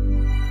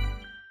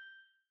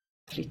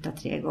 Flytta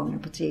 3 gånger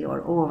på 3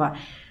 år.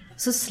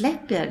 Så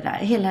släpper jag det där,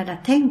 hela det där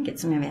tänket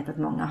som jag vet att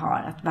många har.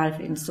 Att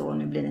varför är det så,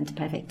 nu blir det inte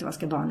perfekt och vad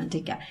ska barnen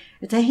tycka.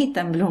 Utan jag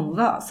hittade en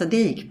blomvas så det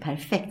gick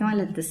perfekt. Den var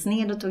lite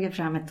sned och tog jag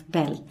fram ett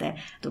bälte.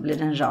 Då blev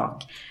den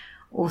rak.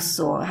 Och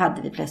så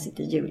hade vi plötsligt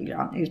en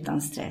julgran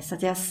utan stress. Så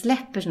att jag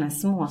släpper såna här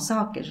små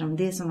saker som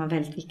det som var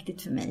väldigt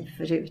viktigt för mig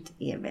förut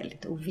är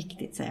väldigt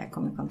oviktigt. Så jag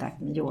kom i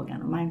kontakt med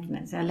yogan och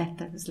mindfulness. Så jag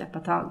lättare att släppa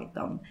taget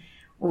om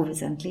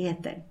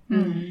oväsentligheter.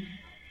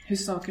 Hur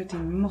saker och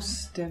ting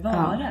måste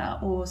vara.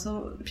 Och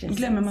så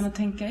glömmer man att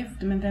tänka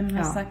efter. Men vem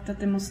har sagt att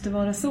det måste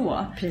vara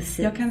så? Precis.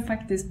 Jag kan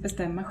faktiskt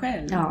bestämma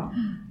själv.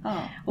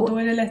 Och då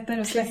är det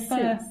lättare att släppa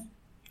det.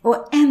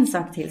 Och en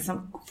sak till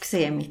som också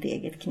är mitt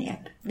eget knep.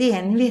 Det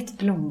är, ni vet,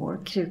 blommor,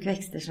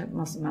 krukväxter så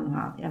måste man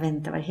ha. Jag vet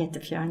inte vad det heter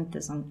för jag är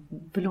inte som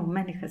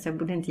blommänniska. Så jag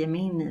borde inte ge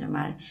mig in i de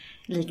här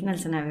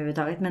liknelserna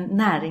överhuvudtaget. Men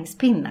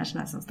näringspinnar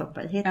sådana som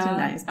stoppar i. Heter det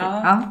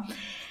näringspinnar? Ja.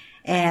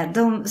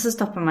 Så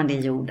stoppar man det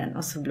i jorden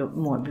och så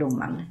mår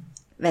blomman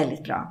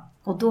väldigt bra.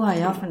 Och då har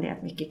jag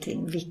funderat mycket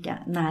kring vilka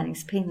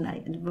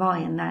näringspinnar, vad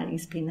är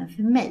näringspinnar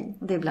för mig?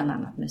 Och det är bland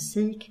annat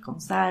musik,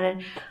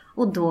 konserter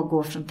och då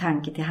gå från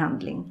tanke till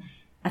handling.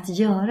 Att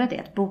göra det,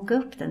 att boka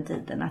upp den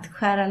tiden, att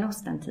skära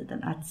loss den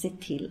tiden, att se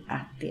till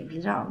att det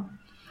blir av.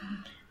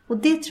 Och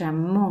det tror jag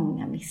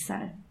många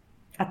missar.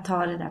 Att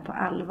ta det där på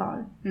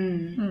allvar.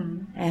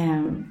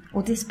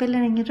 Och det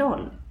spelar ingen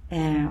roll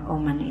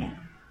om man är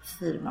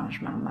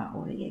 4-barnsmamma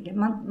och egen.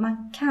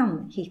 Man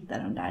kan hitta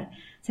den där.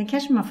 Sen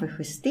kanske man får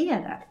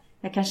justera.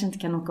 Jag kanske inte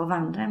kan åka och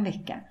vandra en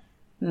vecka.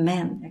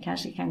 Men jag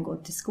kanske kan gå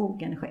till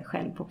skogen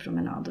själv på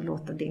promenad och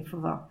låta det få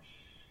vara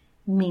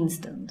min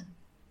stund.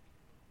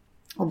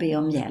 Och be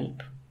om hjälp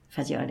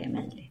för att göra det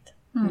möjligt.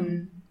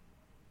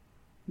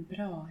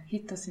 Bra,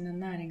 hitta sina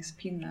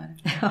näringspinnar.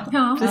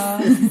 Ja,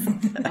 precis.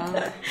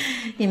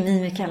 I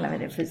Mimi kallar vi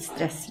det för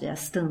stressfria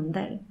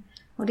stunder.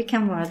 Och det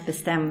kan vara att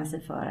bestämma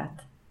sig för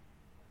att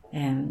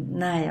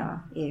när jag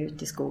är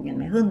ute i skogen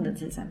med hunden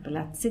till exempel,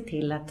 att se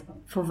till att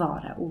få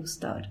vara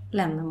ostörd,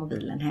 lämna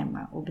mobilen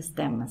hemma och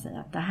bestämma sig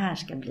att det här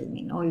ska bli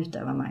min, och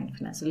utöva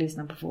mindfulness och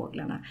lyssna på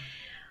fåglarna.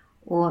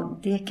 Och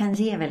det kan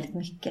ge väldigt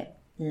mycket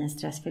i en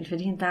stressfylld, för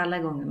det är inte alla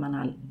gånger man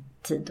har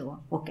tid att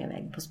åka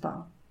iväg på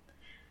spa.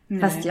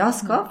 Fast jag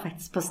ska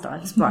faktiskt på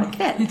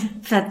sparkväll.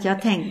 För att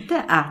jag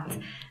tänkte att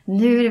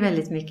nu är det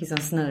väldigt mycket som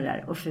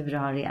snurrar och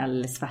februari är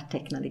alldeles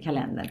svarttecknad i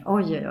kalendern.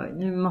 Oj,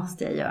 nu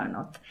måste jag göra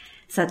något.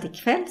 Så att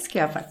ikväll ska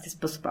jag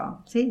faktiskt på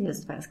spa. Så det är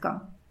just vad jag ska.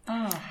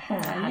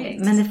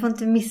 Men det får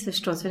inte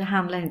missförstås, för det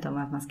handlar inte om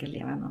att man ska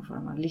leva någon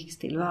form av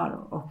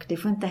lyxtillvaro. Och det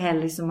får inte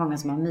heller så många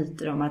som har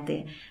myter om att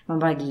man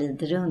bara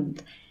glider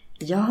runt.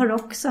 Jag har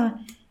också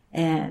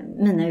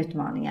mina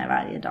utmaningar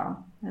varje dag.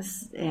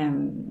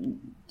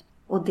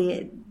 Och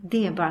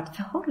det är bara att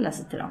förhålla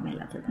sig till dem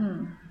hela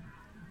tiden.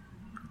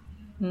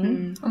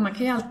 Och man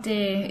kan ju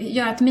alltid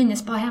göra ett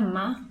minispa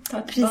hemma. Ta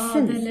ett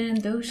bad eller en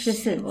dusch.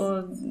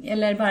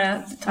 Eller bara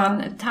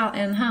ta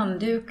en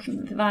handduk,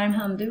 varm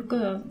handduk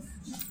och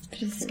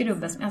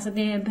skrubba. Alltså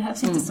det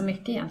behövs inte så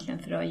mycket egentligen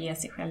för att ge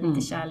sig själv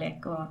lite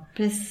kärlek och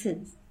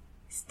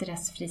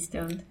stressfri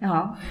stund.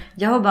 Ja,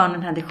 jag och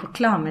barnen hade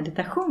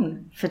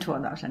chokladmeditation för 2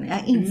 dagar sedan.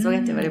 Jag insåg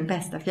att det var det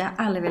bästa, för jag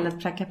har aldrig velat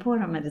pracka på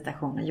dem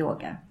meditation och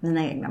yoga,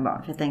 mina egna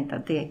barn. För jag tänkte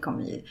att det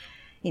kommer ju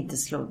inte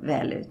slå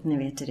väl ut. Ni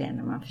vet ju det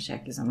när man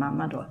försöker som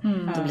mamma då.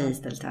 Då blir det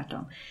istället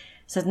tvärtom.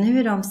 Så att nu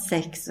är de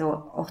 6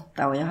 och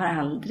 8 och jag har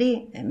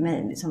aldrig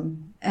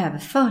liksom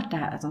överfört det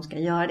här att de ska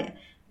göra det.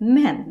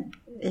 Men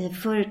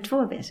för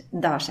 2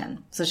 dagar sedan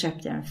så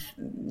köpte jag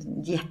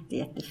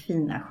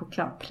jättefina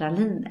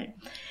chokladpraliner.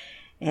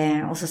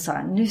 Och så sa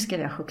jag, nu ska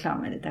vi ha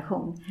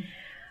chokladmeditation.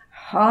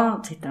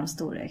 Ja, tittar de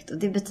storögt. Och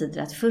det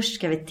betyder att först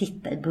ska vi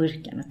titta i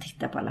burken och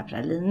titta på alla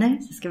praliner.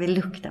 Så ska vi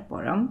lukta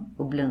på dem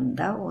och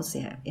blunda och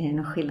se, är det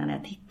någon skillnad när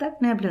jag tittar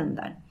när jag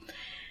blundar?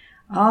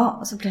 Ja,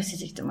 och så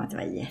plötsligt tyckte de att det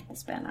var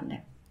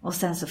jättespännande. Och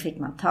sen så fick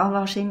man ta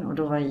varsin och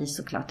då var ju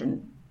såklart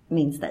den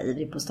minsta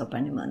ivrig på att stoppa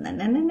den i munnen.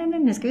 Nej,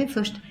 nu ska vi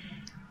först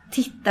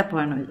titta på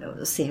den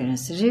och se hur den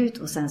ser ut.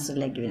 Och sen så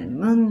lägger vi den i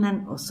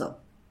munnen och så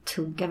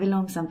tuggar vi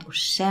långsamt och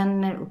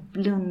känner och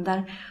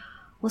blundar.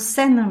 Och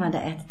sen när de hade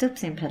ätit upp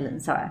sin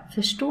pralin sa jag,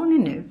 förstår ni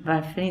nu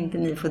varför inte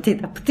ni får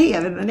titta på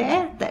tv när ni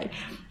äter?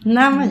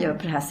 När man gör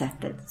på det här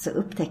sättet så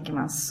upptäcker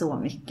man så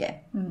mycket.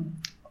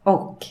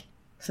 Och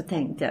så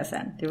tänkte jag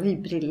sen, det var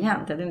ju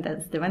briljant,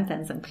 det var inte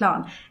ens en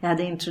plan. Jag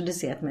hade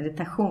introducerat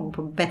meditation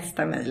på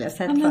bästa möjliga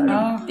sätt för dem.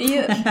 Ja, det är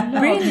ju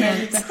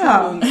brilliant.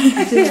 Ja,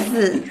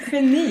 precis.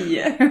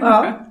 Geni.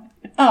 Ja.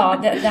 Ja,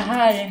 det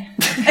här...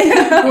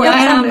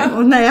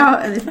 och när jag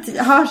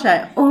har så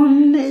här,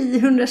 nej,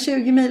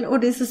 120 mil och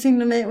det är så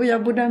synd om mig och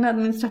jag borde ha en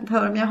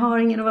administratör men jag har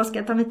ingen och vad ska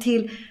jag ta mig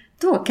till?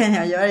 Då kan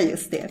jag göra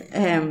just det.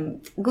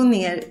 Gå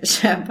ner,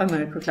 köpa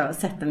mörk choklad och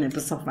sätta mig på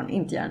soffan.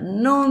 Inte göra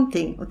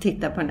någonting och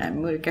titta på den här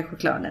mörka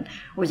chokladen.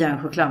 Och göra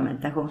en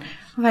chokladmeditation.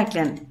 Och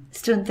verkligen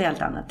strunta i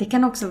allt annat. Det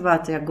kan också vara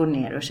att jag går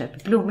ner och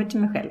köper blommor till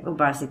mig själv. Och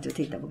bara sitter och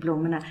tittar på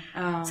blommorna.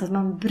 Så att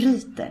man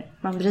bryter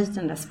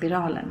den där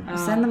spiralen. Och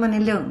sen när man är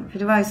lugn. För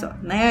det var ju så.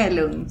 När jag är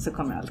lugn så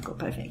kommer allt gå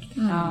perfekt.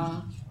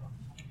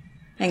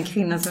 En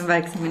kvinna som är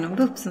verksam inom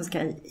BUP som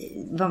ska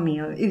vara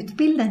med och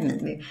utbilda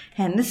Mimi.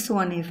 Hennes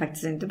son är ju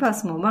faktiskt inte bara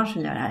småbarn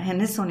som gör det här.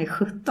 Hennes son är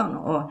 17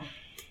 och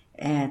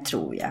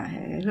tror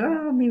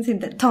jag minns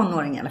inte,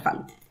 tonåring i alla fall.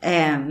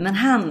 Men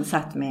han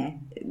satt med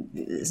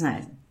såna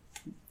här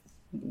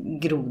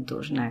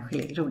grodor, såna här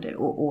gelégrodor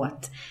och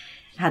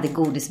hade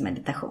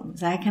godismeditation.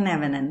 Så här kan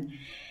även en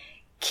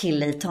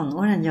kille i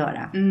tonåren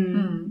göra.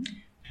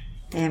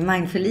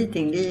 Mindful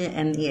eating, det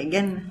är en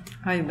egen,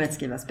 har ju börjat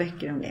skrivas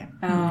böcker om det.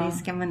 Det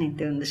ska man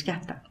inte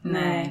underskatta.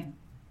 Nej.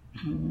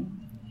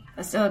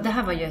 Alltså, det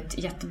här var ju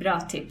ett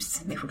jättebra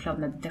tips med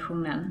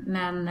chokladmeditationen.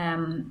 Men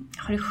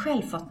har du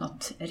själv fått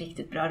något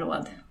riktigt bra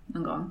råd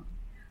någon gång?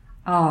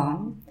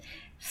 Ja,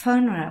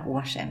 för några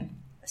år sedan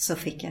så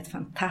fick jag ett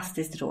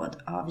fantastiskt råd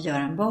av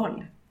Göran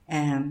Boll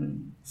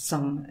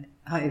som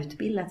har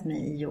utbildat mig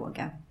i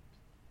yoga.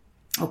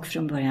 Och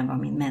från början var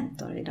min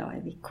mentor, idag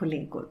är vi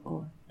kollegor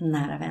och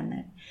nära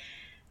vänner.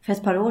 För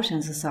ett par år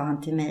sedan så sa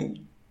han till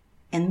mig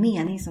en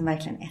mening som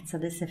verkligen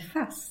etsade sig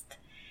fast.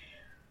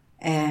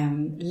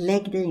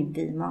 Lägg dig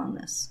inte i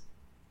manus.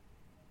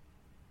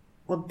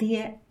 Och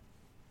det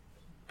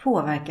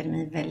påverkade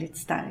mig väldigt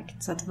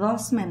starkt. Så att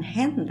vad som än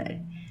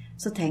händer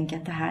så tänker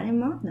jag att det här är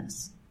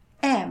manus.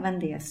 Även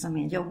det som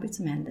är jobbigt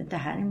som händer, det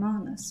här är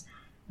manus.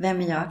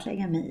 Vem är jag att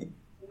lägga mig i?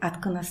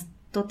 Att kunna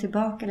stå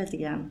tillbaka lite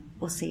grann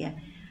och se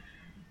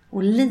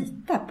och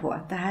lita på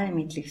att det här är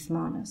mitt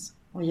livsmanus.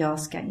 Och jag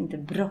ska inte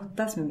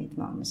brottas med mitt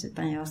manus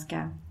utan jag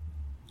ska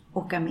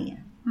åka med.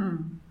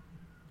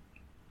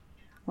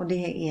 Och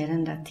det är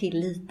den där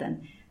tilliten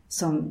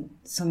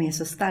som är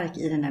så stark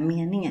i den där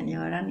meningen.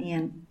 Göran är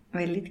en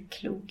väldigt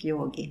klok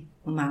yogi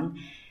och man.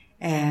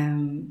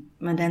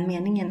 Men den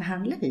meningen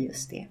handlar ju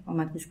just det. Om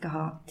att vi ska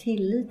ha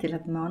tillit till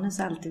att manus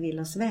alltid vill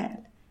oss väl.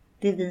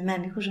 Det är vi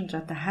människor som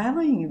tror att det här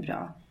var ju inget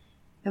bra.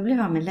 Jag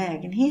blev av med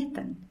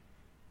lägenheten.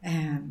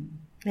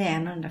 Det är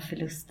en av de där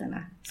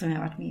förlusterna som jag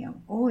har varit med om.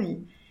 Oj,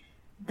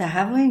 det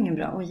här var ju ingen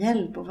bra. Och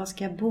hjälp, och vad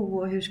ska jag bo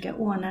och hur ska jag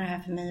ordna det här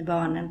för mig och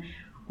barnen?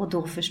 Och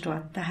då förstå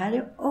att det här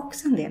är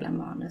också en del av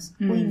manus.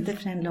 Och inte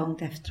förrän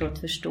långt efteråt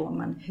förstår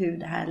man hur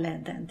det här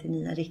ledde en till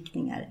nya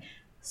riktningar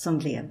som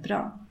blev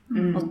bra.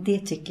 Och det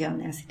tycker jag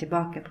när jag ser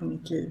tillbaka på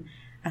mitt liv.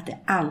 Att det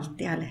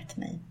alltid har lett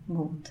mig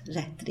mot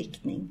rätt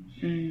riktning.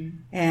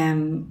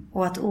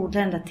 Och att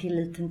odla den där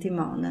tilliten till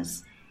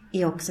manus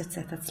är också ett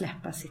sätt att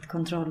släppa sitt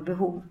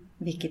kontrollbehov.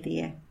 Vilket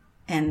är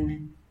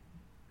en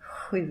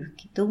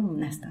sjukdom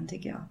nästan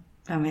tycker jag.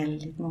 Bland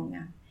väldigt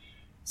många.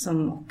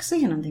 Som också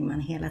är någonting man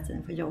hela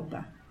tiden får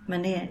jobba.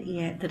 Men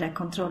det där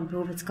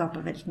kontrollbehovet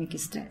skapar väldigt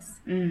mycket stress.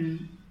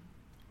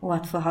 Och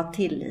att få ha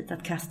tillit,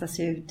 att kasta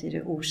sig ut i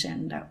det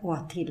okända. Och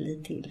ha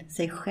tillit till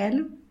sig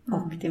själv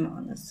och till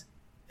manus.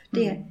 För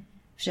det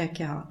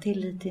försöker jag ha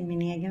tillit till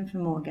min egen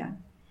förmåga.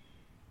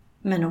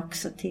 Men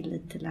också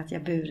tillit till att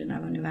jag är buren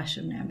av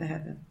universum när jag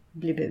behöver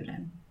bli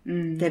buren.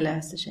 Det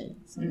löser sig,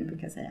 som vi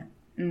brukar säga.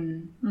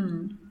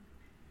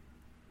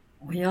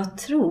 Och jag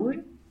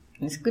tror,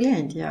 nu skulle jag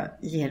inte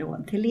ge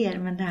råd till er,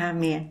 men det här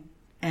med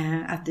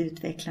att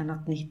utveckla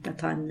något nytt, att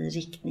ta en ny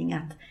riktning,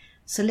 att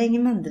så länge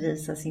man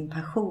drivs av sin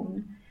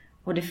passion,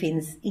 och det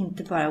finns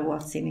inte bara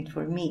what's in it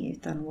for me,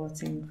 utan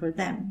what's in it for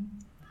them.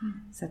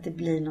 Så att det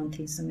blir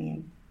någonting som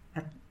är,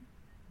 att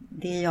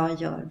det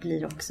jag gör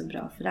blir också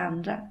bra för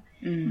andra.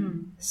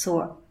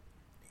 Så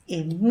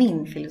är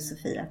min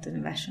filosofi att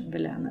universum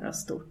belönar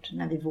oss stort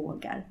när vi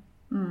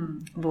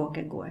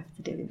vågar gå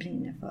efter det vi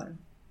brinner för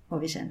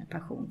och vi känner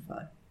passion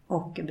för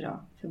och är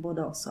bra för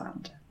både oss och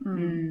andra.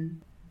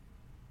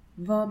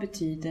 Vad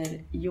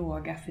betyder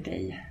yoga för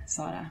dig,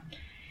 Sara?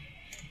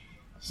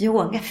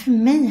 Yoga för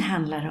mig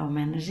handlar om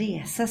en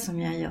resa som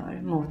jag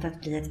gör mot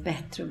att bli ett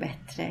bättre och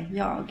bättre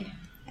jag.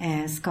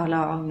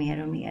 Skala av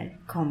mer och mer,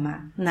 komma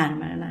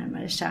närmare och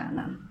närmare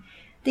kärnan.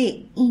 Det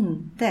är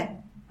inte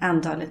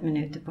antalet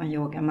minuter på en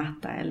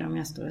yogamatta eller om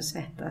jag står och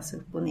svettas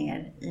upp och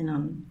ner i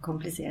någon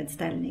komplicerad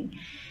ställning.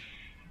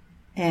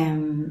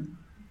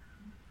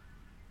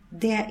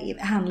 Det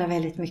handlar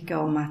väldigt mycket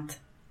om att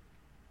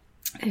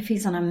det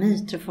finns sådana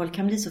myter och folk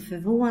kan bli så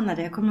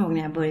förvånade. Jag kommer ihåg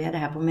när jag började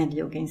här på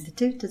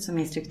Medyoga-institutet som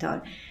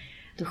instruktör.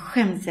 Då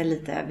skäms jag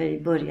lite över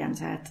i början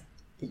så här att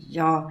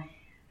jag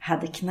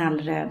hade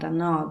knallröda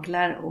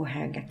naglar och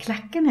höga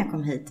klackar när jag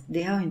kom hit.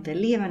 Det har inte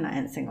eleverna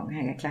ens en gång,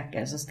 höga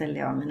klackar. Så ställde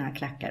jag mina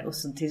klackar och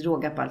så till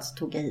råga på allt så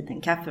tog jag hit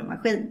en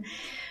kaffemaskin.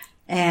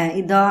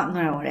 Idag,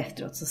 några år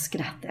efteråt, så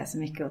skrattar jag så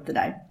mycket åt det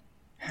där.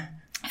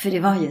 För det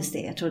var just det,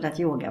 jag trodde att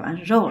yoga var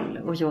en roll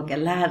och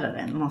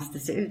yogaläraren måste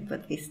se ut på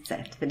ett visst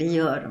sätt. För det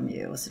gör de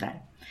ju och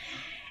sådär.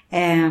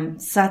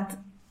 Så att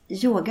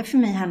yoga för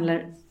mig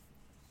handlar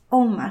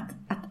om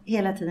att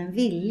hela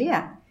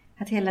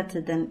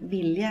tiden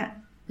vilja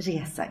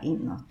resa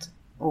inåt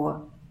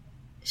och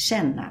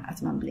känna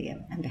att man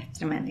blev en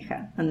bättre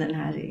människa under den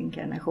här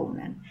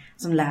inkarnationen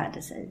som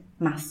lärde sig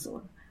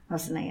massor av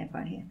sina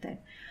erfarenheter.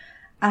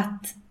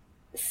 Att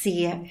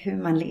se hur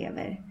man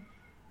lever.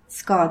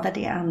 Skadar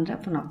det andra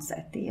på något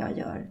sätt, det jag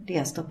gör, det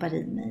jag stoppar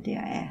i mig, det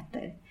jag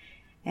äter.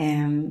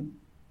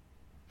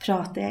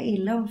 Pratar jag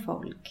illa om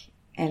folk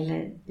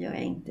eller gör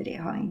jag inte det,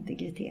 har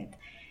integritet.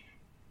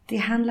 Det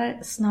handlar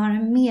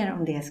snarare mer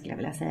om det, skulle jag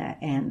vilja säga,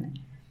 än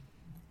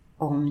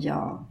om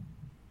jag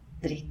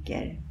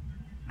dricker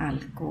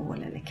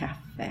alkohol eller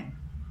kaffe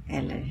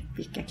eller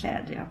vilka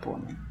kläder jag har på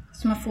mig.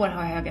 Så man får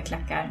ha höga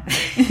klackar?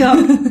 Ja,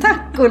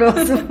 tack och lov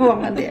så får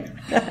man det.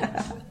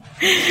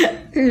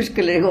 Hur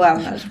skulle det gå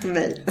annars för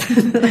mig?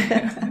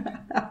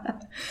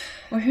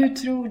 Och hur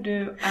tror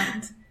du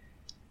att...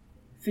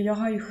 För jag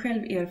har ju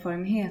själv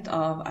erfarenhet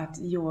av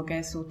att yoga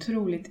är så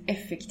otroligt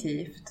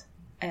effektivt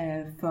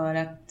för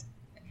att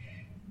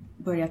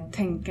börja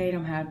tänka i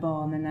de här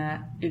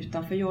banorna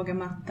utanför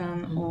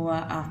yogamattan och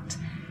att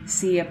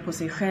se på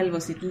sig själv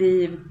och sitt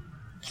liv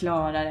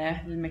klarare,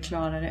 med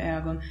klarare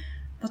ögon.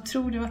 Vad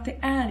tror du att det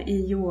är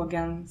i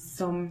yogan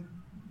som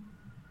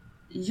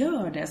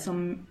gör det,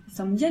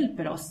 som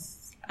hjälper oss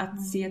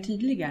att se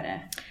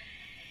tydligare?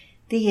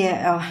 Det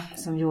är,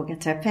 som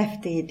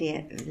yogaterapeut, det är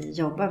det vi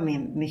jobbar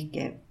med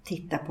mycket.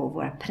 Titta på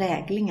våra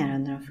präglingar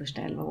under de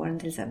första 11 åren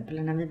till exempel.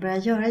 Och när vi börjar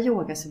göra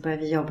yoga så börjar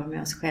vi jobba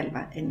med oss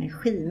själva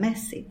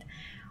energimässigt.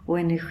 Och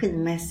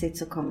energimässigt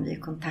så kommer vi i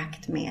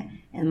kontakt med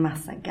en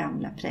massa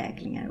gamla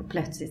präglingar. Och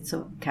plötsligt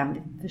så kan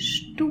vi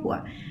förstå,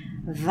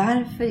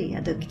 varför är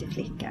jag duktig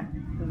flicka?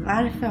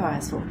 Varför har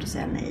jag svårt att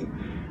säga nej?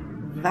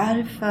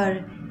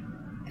 Varför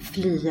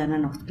flyr jag när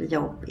något blir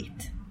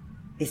jobbigt?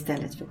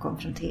 Istället för att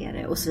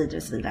konfrontera och så vidare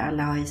och så vidare.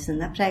 Alla har ju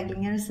sina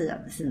präglingar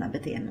och sina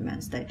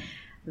beteendemönster.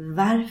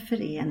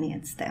 Varför är jag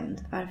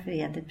nedstämd? Varför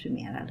är jag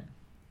deprimerad?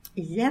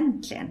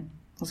 Egentligen.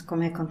 Och så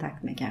kommer jag i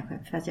kontakt med kanske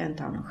för att jag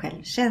inte har någon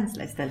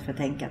självkänsla. Istället för att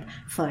tänka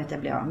att för att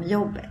jag blir av med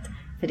jobbet.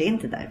 För det är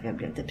inte därför jag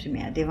blev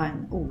deprimerad. Det var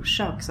en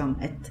orsak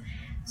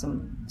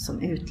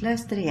som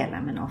utlöste det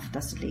hela. Men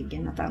ofta så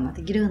ligger något annat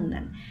i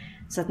grunden.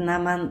 Så att när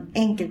man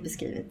enkelt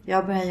beskriver,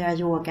 jag börjar göra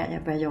yoga,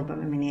 jag börjar jobba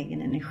med min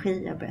egen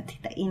energi, jag börjar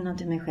titta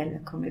inåt i mig själv,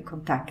 jag kommer i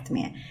kontakt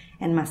med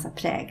en massa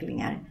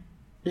präglingar.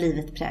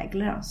 Livet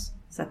präglar oss.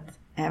 Så att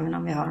även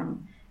om vi har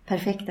de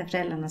perfekta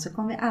föräldrarna så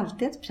kommer vi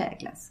alltid att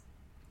präglas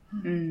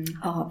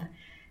av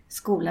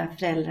skola,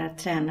 föräldrar,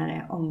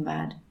 tränare,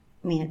 omvärld,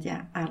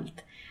 media,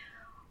 allt.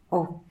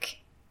 Och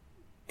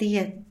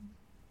det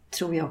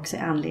tror jag också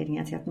är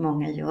anledningen till att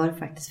många gör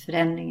faktiskt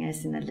förändringar i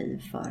sina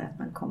liv för att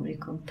man kommer i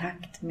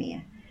kontakt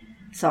med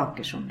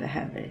saker som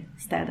behöver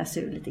städas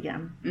ur lite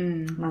grann.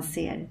 Man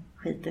ser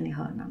skiten i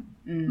hörnan.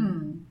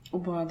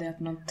 Och bara det att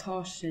man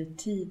tar sig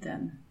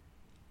tiden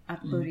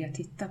att börja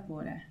titta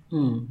på det.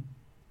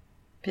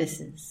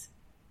 Precis.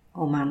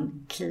 Och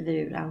man kliver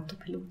ur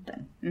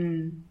autopiloten.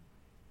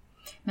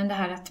 Men det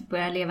här att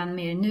börja leva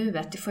mer i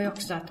nuet, det får ju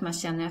också att man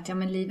känner att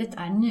men livet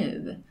är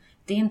nu.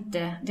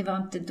 Det var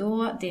inte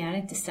då, det är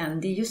inte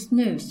sen. Det är just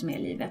nu som är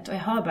livet. Och jag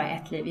har bara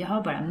ett liv, jag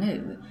har bara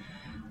nu.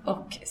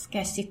 Och ska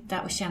jag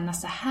sitta och känna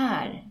så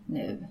här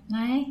nu?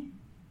 Nej,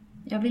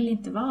 jag vill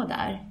inte vara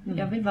där.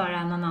 Jag vill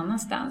vara någon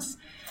annanstans.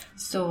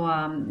 Så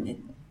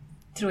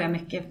tror jag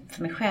mycket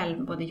för mig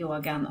själv, både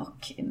yogan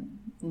och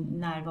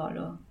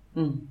närvaro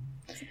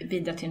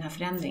bidrar till den här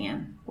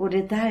förändringen. Och det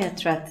är där jag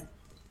tror att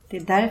det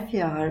är därför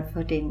jag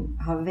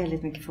har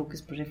väldigt mycket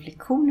fokus på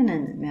reflektionerna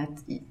i mig.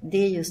 Att det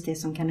är just det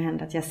som kan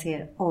hända, att jag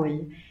ser,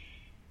 oj,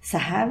 så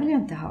här vill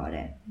jag inte ha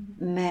det.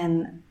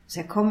 Men så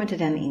jag kommer till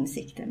den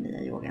insikten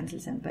via yogan till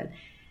exempel.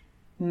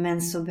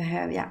 Men så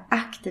behöver jag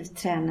aktivt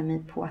träna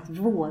mig på att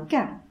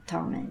våga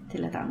ta mig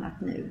till ett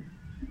annat nu.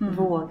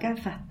 Våga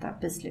fatta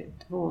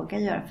beslut, våga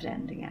göra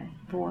förändringar,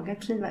 våga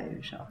kliva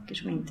ur saker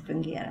som inte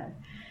fungerar.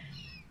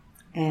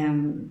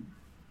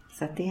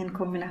 Så att det är en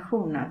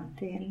kombination av,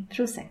 det är en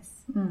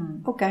process.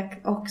 Och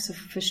också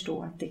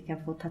förstå att det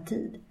kan få ta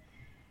tid.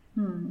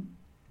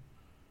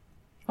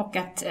 Och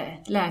att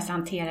lära sig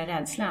hantera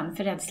rädslan.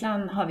 För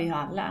rädslan har vi ju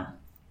alla.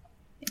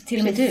 Till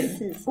och med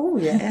du.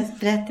 Jag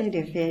berättade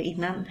det för er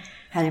innan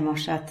här i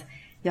morse, att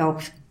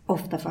jag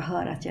ofta får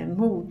höra att jag är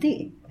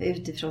modig.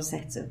 Utifrån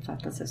sätt så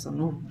uppfattas jag som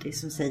modig,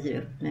 som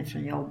säger upp mig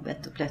från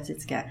jobbet och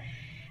plötsligt ska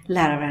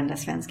lära varandra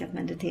svenska att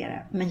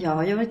meditera. Men jag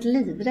har ju varit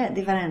livrädd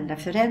i varenda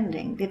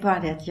förändring. Det är bara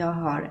det att jag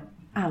har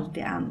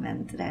alltid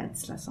använt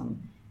rädsla som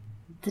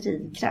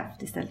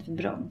drivkraft istället för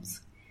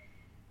broms.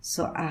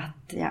 Så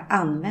att jag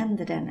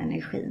använder den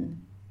energin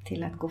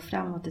till att gå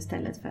framåt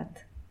istället för att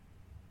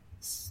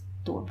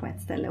stå på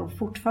ett ställe. Och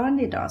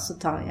fortfarande idag så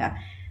tar jag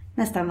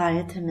nästan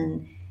varje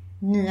termin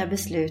nya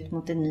beslut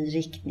mot en ny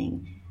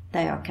riktning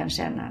där jag kan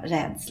känna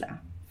rädsla.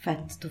 För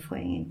att då får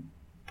jag ingen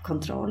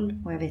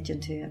kontroll, och jag vet ju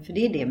inte hur, för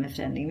det är det med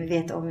förändring. Vi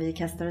vet, om vi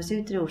kastar oss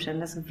ut i det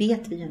okända så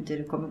vet vi ju inte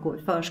hur det kommer gå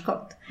i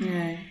förskott.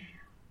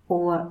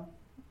 Och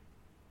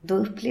då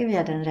upplever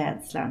jag den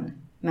rädslan,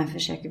 men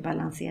försöker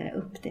balansera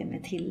upp det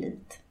med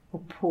tillit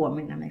och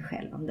påminna mig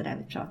själv om det där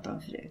vi pratade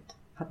om förut.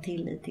 Ha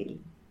tillit till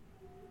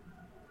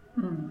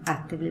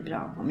att det blir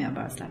bra om jag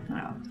bara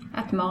slappnar av.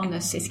 Att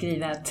manus är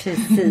skrivet.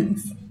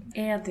 Precis.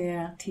 Är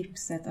det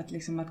tipset att,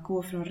 liksom, att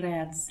gå från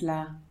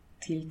rädsla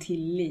till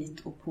tillit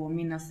och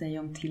påminna sig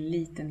om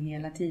tilliten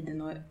hela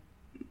tiden, och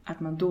att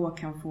man då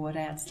kan få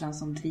rädslan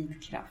som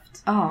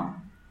drivkraft? Ja,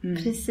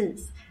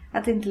 precis.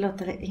 Att inte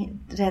låta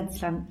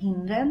rädslan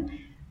hindra en,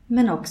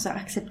 men också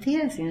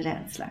acceptera sin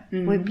rädsla.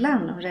 Och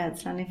ibland om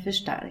rädslan är för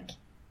stark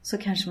så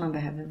kanske man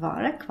behöver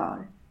vara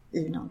kvar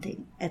i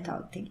någonting ett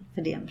tag till,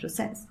 för det är en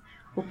process.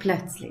 Och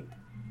plötsligt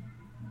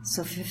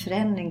så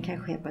förändring kan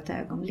ske på ett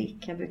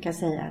ögonblick. Jag brukar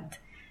säga att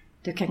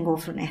du kan gå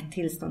från ett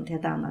tillstånd till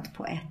ett annat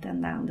på ett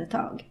enda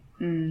andetag.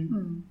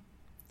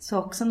 Så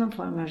också någon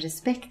form av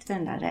respekt för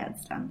den där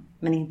rädslan.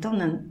 Men inte om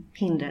den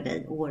hindrar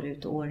dig år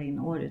ut och år in,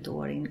 år ut och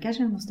år in.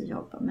 Kanske du måste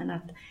jobba. Men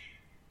att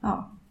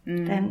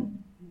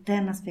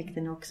den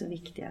aspekten är också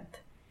viktig.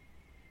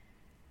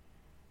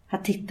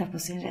 Att titta på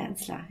sin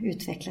rädsla.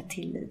 Utveckla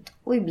tillit.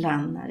 Och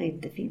ibland när det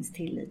inte finns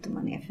tillit och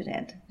man är för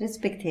rädd,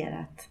 respektera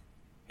att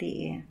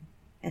det är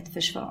ett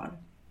försvar.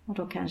 Och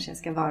då kanske jag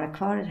ska vara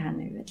kvar i det här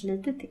nuet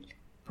lite till.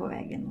 På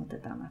vägen mot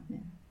ett annat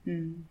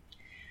nu.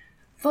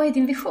 Vad är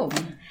din vision?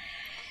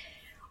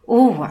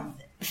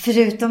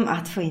 Förutom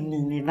att få in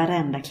mig i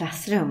varenda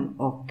klassrum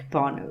och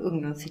barn- och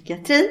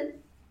ungdomspsykiatri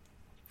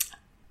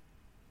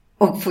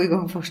och få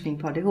igång forskning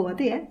på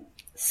ADHD,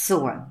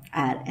 så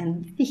är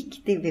en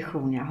viktig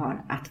vision jag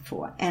har att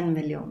få 1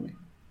 miljon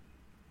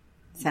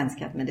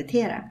svenskar att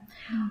meditera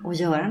och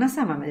göra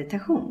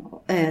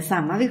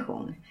samma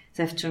vision.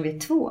 Så eftersom vi är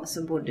 2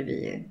 så borde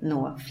vi ju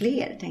nå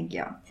fler, tänker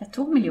jag. Så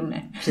 2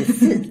 miljoner.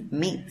 Precis,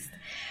 minst.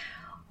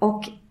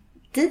 Och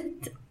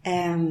dit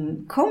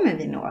kommer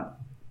vi nå,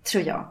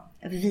 tror jag,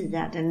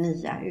 via den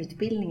nya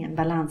utbildningen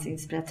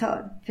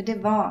balansinspiratör. För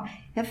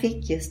jag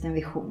fick just en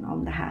vision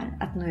om det här,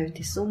 att nå ut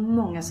till så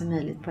många som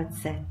möjligt på ett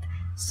sätt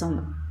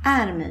som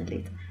är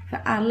möjligt. För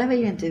alla vill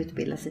ju inte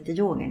utbilda sig till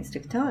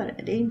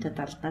yogainstruktörer, det är inte ett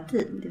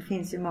alternativ. Det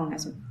finns ju många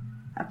som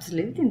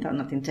absolut inte har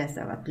något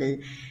intresse av att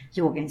bli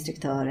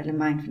yogainstruktör eller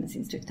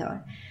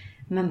mindfulnessinstruktör.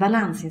 Men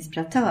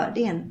balansinspiratör,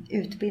 det är en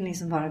utbildning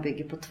som bara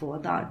bygger på 2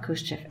 dagar.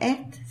 Kursträff 1,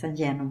 sen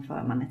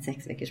genomför man ett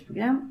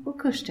 6-veckorsprogram,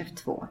 och kursträff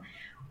 2.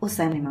 Och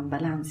sen är man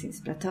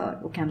balansinspiratör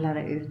och kan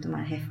lära ut de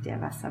här häftiga,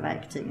 vassa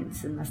verktygen till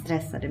sina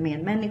stressade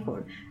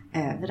medmänniskor.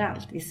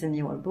 Överallt, i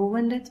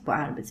seniorboendet, på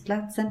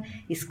arbetsplatsen,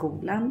 i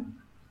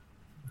skolan.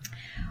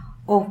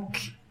 Och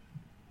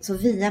så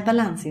via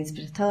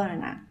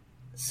balansinspiratörerna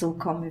så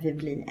kommer vi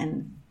bli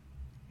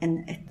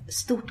ett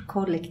stort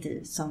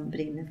kollektiv som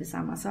brinner för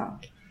samma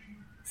sak.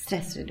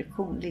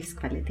 Stressreduktion,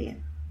 livskvalitet.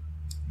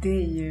 Det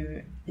är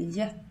ju en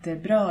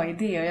jättebra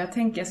idé, och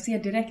jag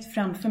ser direkt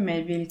framför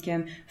mig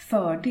vilken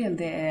fördel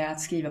det är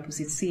att skriva på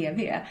sitt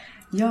CV.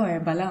 Jag är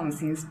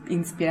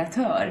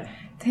balansinspiratör.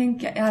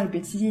 Tänk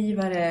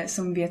arbetsgivare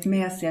som vet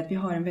med sig att vi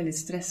har en väldigt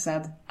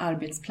stressad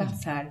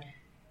arbetsplats här.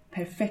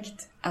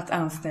 Perfekt att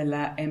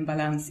anställa en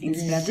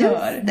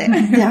balansinspiratör.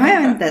 Just det har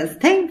jag inte ens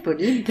tänkt på.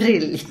 Det är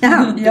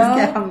briljant. Det ska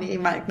jag ha med i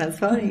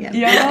marknadsföringen.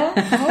 Ja,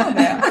 ha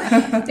det.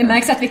 Det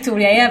märks att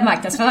Victoria är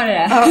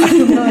marknadsförare. Ja,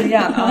 från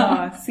början.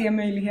 Ja, se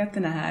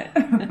möjligheterna här.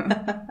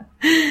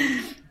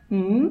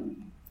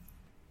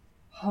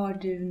 Har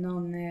du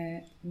någon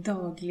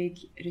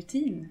daglig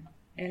rutin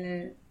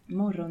eller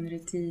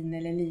morgonrutin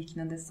eller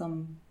liknande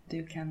som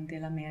du kan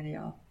dela med dig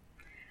av?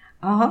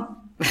 Ja,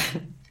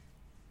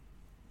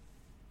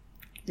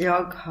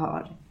 jag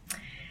har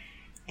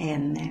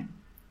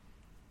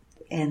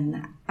en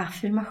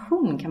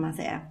affirmation kan man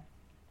säga,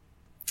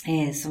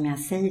 som jag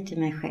säger till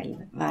mig själv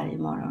varje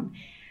morgon.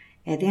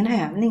 Det är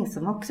en övning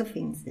som också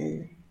finns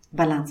i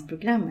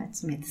balansprogrammet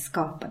som heter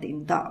Skapa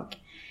din dag.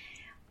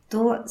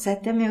 Då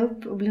sätter jag mig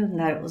upp och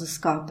blundar och så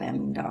skapar jag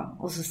min dag.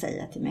 Och så säger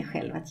jag till mig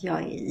själv att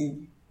jag är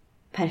i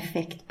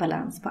perfekt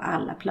balans på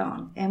alla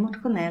plan.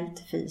 Emotionellt,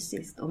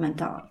 fysiskt och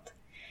mentalt.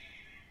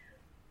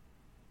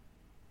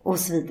 Och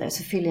så vidare.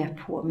 Så fyller jag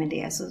på med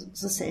det.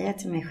 Så säger jag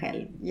till mig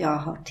själv, jag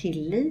har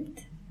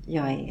tillit.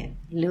 Jag är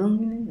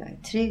lugn, jag är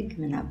trygg.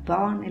 Mina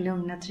barn är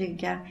lugna,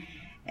 trygga.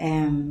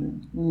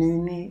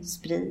 Mimi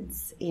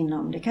sprids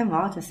inom, det kan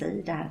vara att jag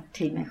säger det här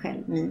till mig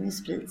själv, Mimi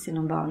sprids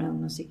inom barn- och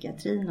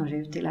ungdomspsykiatrin och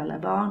ut till alla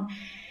barn.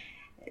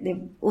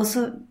 Och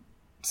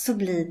så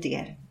blir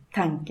det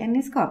tanken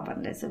i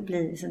skapande, så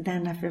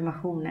den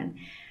affirmationen,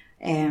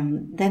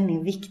 den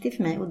är viktig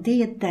för mig och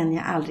det är den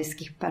jag aldrig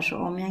skippar. Så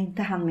om jag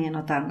inte hann med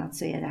något annat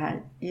så är det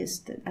här,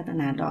 just den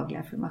här dagliga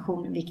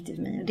affirmationen viktig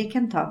för mig. Och det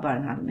kan ta bara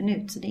en halv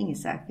minut, så det är inget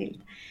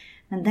särskilt.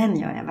 Men den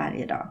gör jag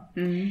varje dag.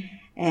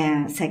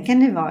 Sen kan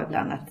det vara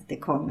ibland att det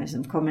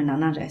kommer en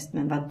annan röst.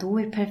 Men vad då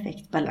är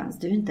perfekt balans?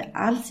 Du är inte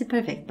alls i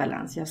perfekt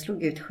balans. Jag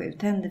slog ut 7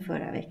 tänder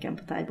förra veckan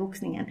på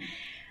thaiboxningen.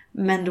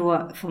 Men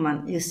då får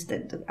man just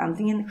det,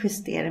 antingen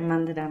justerar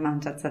man det där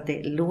mantrat så att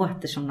det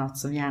låter som något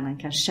som hjärnan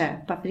kan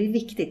köpa. För det är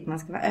viktigt, man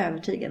ska vara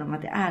övertygad om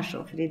att det är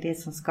så. För det är det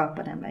som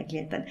skapar den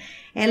verkligheten.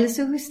 Eller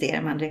så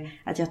justerar man det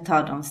att jag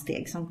tar de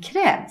steg som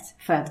krävs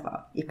för att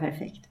vara i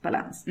perfekt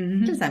balans.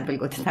 Till exempel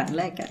gå till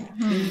tandläkaren.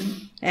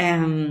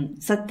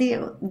 Så att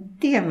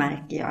det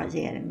märker jag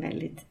ger en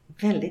väldigt,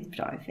 väldigt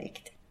bra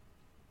effekt.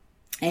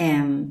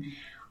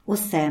 Och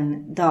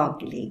sen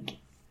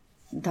daglig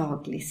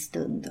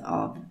stund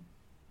av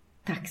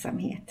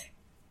tacksamhet.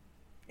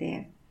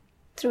 Det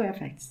tror jag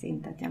faktiskt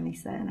inte att jag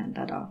missar en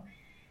enda dag.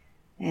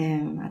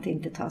 Att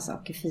inte ta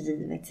saker för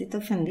givet. Sitta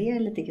och fundera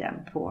lite grann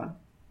på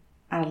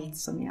allt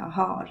som jag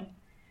har.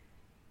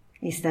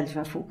 Istället för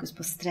att ha fokus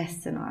på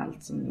stressen och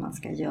allt som man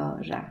ska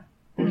göra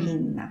och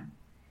hinna.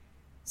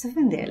 Så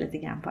fundera lite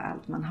grann på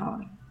allt man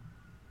har.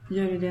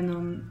 Gör du det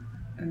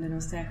under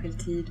någon särskild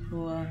tid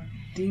på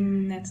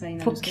dygnet, så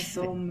innan du ska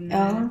somna?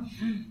 Ja,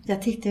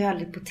 jag tittar ju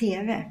aldrig på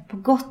tv. På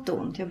gott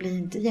och ont. Jag blir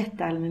inte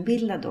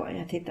jätteallmänbildad då.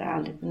 Jag tittar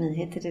aldrig på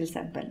nyheter till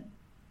exempel.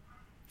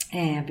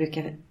 Jag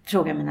brukar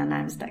fråga mina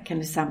närmsta, kan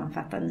du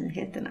sammanfatta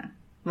nyheterna?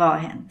 Vad har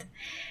hänt?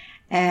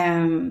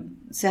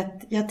 Så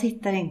att jag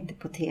tittar inte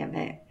på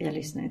tv, jag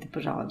lyssnar inte på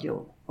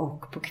radio.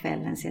 Och på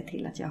kvällen ser jag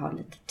till att jag har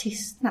lite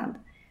tystnad.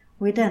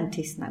 Och i den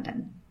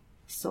tystnaden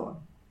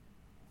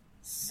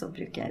så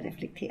brukar jag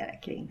reflektera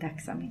kring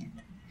tacksamhet.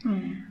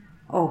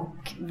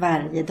 Och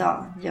varje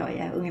dag gör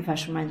jag ungefär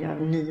som man gör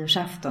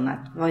nyårsafton.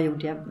 Att vad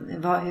gjorde jag?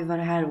 Hur var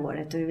det här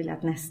året? Och hur vill jag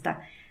att nästa?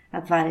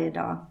 Att varje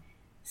dag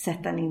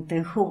sätta en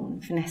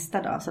intention för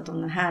nästa dag. Så att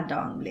om den här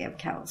dagen blev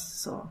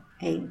kaos så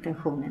är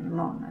intentionen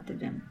imorgon att det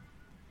blir en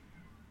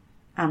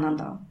annan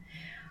dag.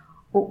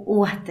 Och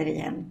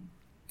återigen,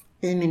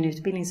 i min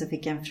utbildning så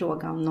fick jag en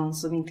fråga om någon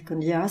som inte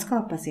kunde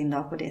skapa sin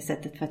dag på det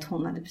sättet. För att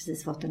hon hade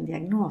precis fått en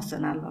diagnos och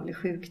en allvarlig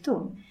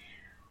sjukdom.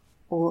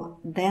 Och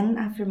den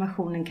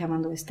affirmationen kan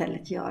man då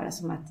istället göra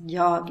som att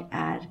jag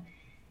är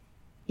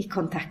i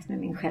kontakt med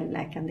min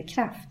självläkande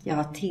kraft. Jag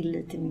har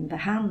tillit till min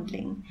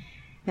behandling.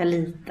 Jag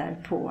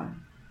litar på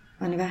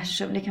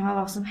universum. Det kan vara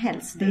vad som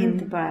helst. Det är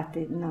inte bara att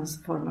det är någon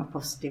form av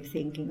positive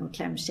thinking och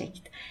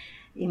klämkäckt.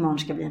 Imorgon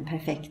ska bli en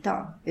perfekt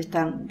dag.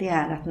 Utan det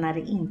är att när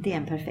det inte är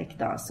en perfekt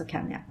dag så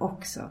kan jag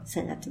också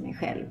säga till mig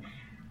själv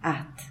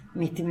att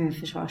mitt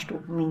immunförsvar står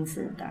på min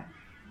sida.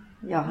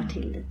 Jag har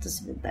tillit och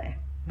så vidare.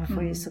 Man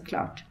får ju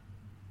såklart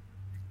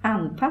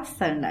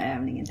anpassa den där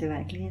övningen till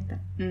verkligheten.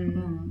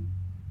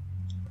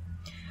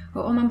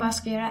 Och om man bara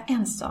ska göra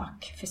en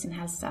sak för sin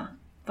hälsa,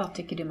 vad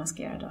tycker du man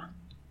ska göra då?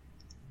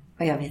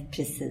 Och jag vet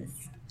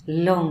precis.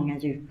 Långa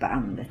djupa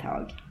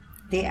andetag.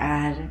 Det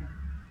är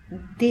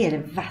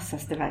det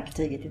vassaste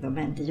verktyget inom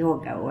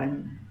mente-yoga och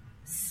en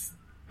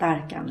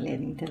stark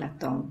anledning till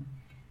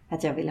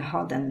att jag ville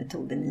ha den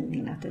metoden i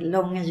min. Att det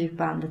långa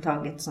djupa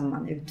andetaget som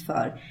man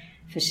utför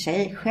för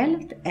sig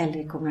självt eller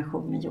i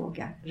kombination med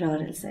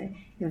yoga-rörelser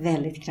är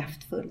väldigt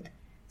kraftfullt.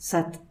 Så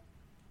att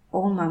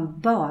om man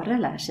bara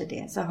lär sig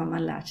det så har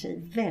man lärt sig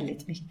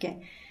väldigt mycket.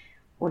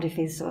 Och det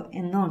finns så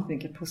enormt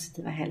mycket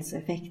positiva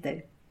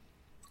hälsoeffekter.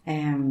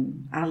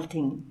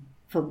 Allting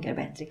funkar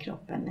bättre i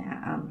kroppen när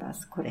jag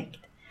andas korrekt.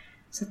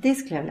 Så det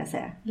skulle jag vilja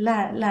säga.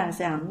 Lära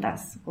sig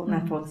andas. Och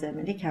när folk säger,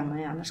 men det kan man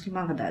ju, annars skulle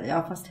man vara död.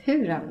 Ja, fast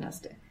hur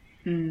andas du?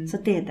 Så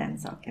det är den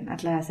saken.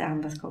 Att lära sig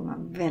andas kommer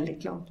man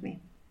väldigt långt med.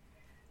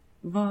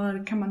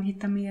 Var kan man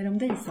hitta mer om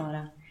dig,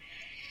 Sara?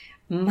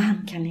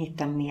 Man kan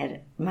hitta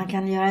mer. Man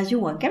kan göra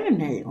yoga med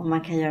mig och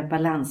man kan göra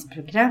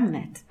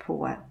balansprogrammet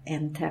på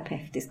en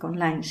terapeutisk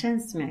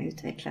online-tjänst som jag har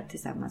utvecklat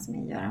tillsammans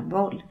med Göran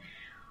Boll.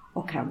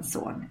 och hans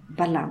son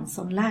Balans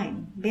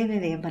Online,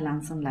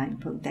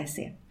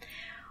 www.balansonline.se.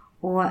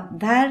 Och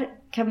där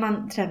kan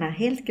man träna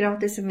helt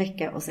gratis en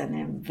vecka och sen är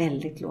det en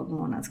väldigt låg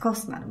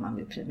månadskostnad om man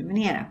vill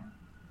prenumerera.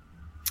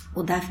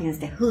 Och där finns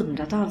det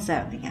hundratals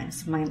övningar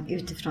som man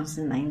utifrån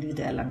sina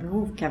individuella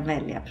behov kan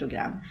välja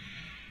program.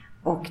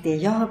 Och det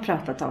jag har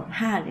pratat om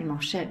här i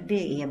morse,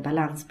 det är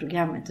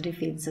balansprogrammet och det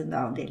finns under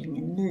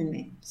avdelningen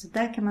Mimi. Så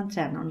där kan man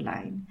träna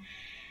online.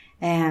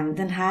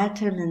 Den här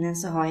terminen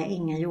så har jag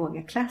inga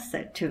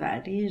yogaklasser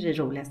tyvärr. Det är ju det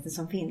roligaste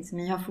som finns.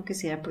 Men jag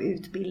fokuserar på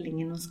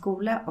utbildningen och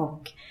skola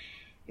och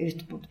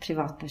ut mot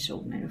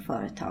privatpersoner och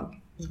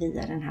företag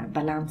via den här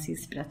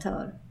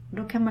balansinspiratör.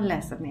 Då kan man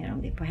läsa mer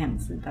om det på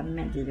hemsidan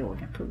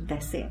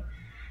medioga.se.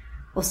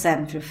 Och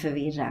sen för att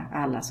förvirra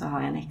alla så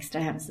har jag en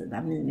extra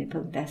hemsida,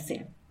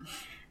 mimi.se.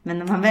 Men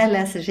när man väl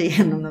läser sig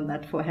igenom de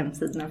där 2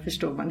 hemsidorna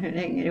förstår man hur det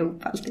hänger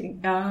ihop allting.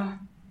 Ja.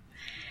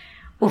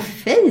 Och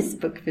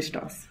Facebook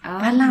förstås. Ja.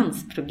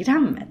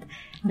 Balansprogrammet.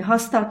 Jag har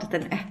startat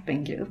en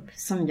öppen grupp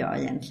som jag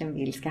egentligen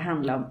vill ska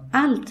handla om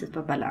all typ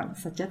av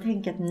balans. Så att jag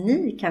tänker att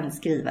ni kan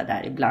skriva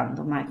där ibland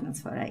och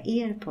marknadsföra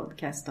er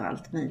podcast och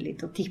allt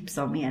möjligt. Och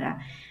tipsa om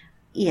era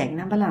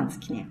egna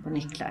balansknep och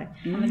nycklar.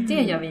 Ja, men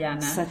det gör vi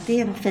gärna. Så att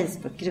det är en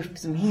Facebookgrupp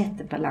som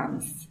heter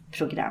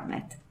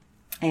Balansprogrammet.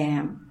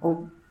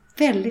 Och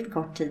väldigt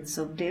kort tid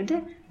så blev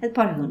det ett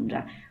par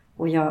hundra.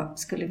 Och jag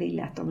skulle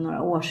vilja att om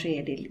några år så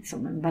är det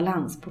liksom en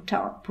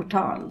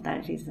balansportal där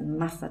det finns en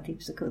massa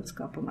tips och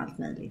kunskap om allt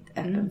möjligt.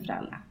 Öppen för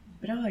alla.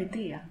 Bra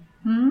idé.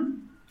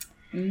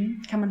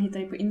 Kan man hitta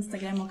dig på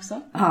Instagram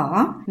också?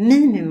 Ja,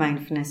 Mimi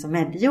Mindfulness och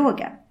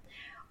Medyoga.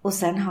 Och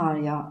sen har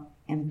jag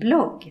en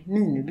blogg,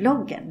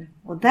 Mimi-bloggen.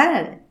 Och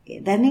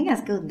den är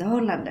ganska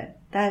underhållande.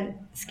 Där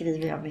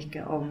skriver jag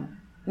mycket om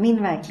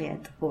min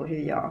verklighet och hur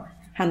jag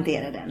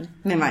hanterar den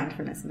med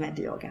mindfulness och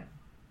medyoga.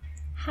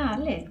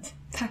 Härligt.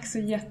 Tack så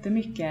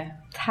jättemycket.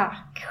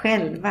 Tack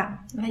själva.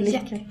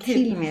 Lycka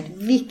till med ett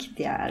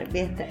viktiga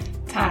arbete.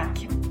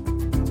 Tack.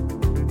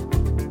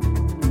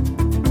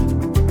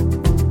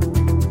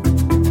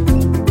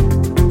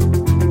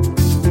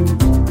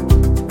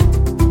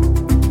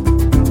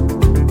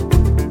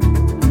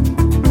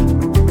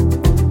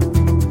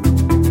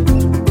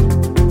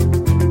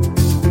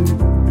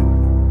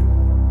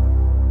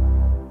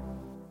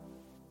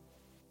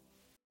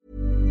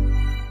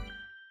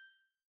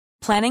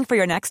 Planning for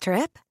your next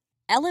trip?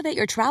 Elevate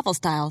your travel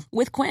style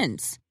with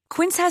Quince.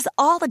 Quince has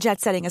all the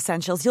jet-setting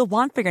essentials you'll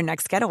want for your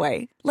next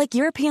getaway, like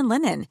European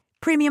linen,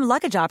 premium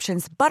luggage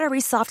options,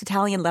 buttery soft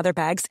Italian leather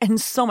bags,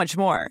 and so much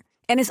more.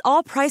 And is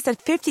all priced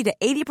at 50 to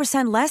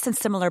 80% less than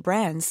similar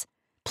brands.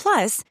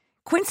 Plus,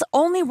 Quince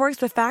only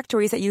works with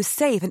factories that use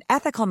safe and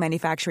ethical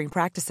manufacturing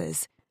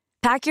practices.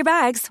 Pack your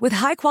bags with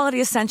high-quality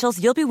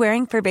essentials you'll be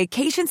wearing for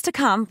vacations to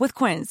come with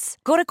Quince.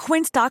 Go to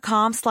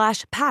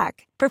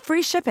quince.com/pack for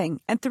free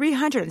shipping and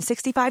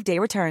 365-day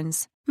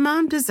returns.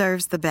 Mom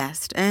deserves the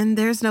best, and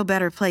there's no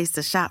better place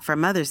to shop for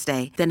Mother's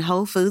Day than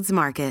Whole Foods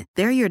Market.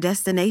 They're your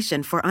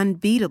destination for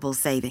unbeatable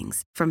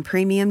savings, from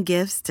premium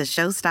gifts to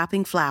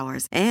show-stopping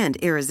flowers and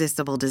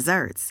irresistible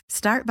desserts.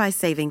 Start by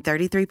saving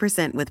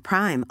 33% with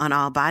Prime on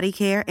all body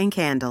care and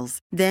candles.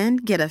 Then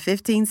get a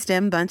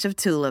 15-stem bunch of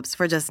tulips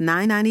for just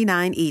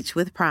 $9.99 each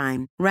with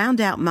Prime. Round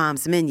out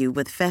Mom's menu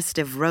with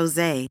festive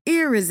rosé,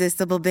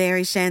 irresistible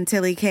berry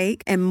chantilly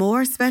cake, and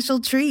more special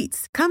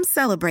treats. Come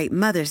celebrate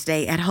Mother's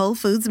Day at Whole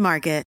Foods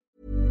Market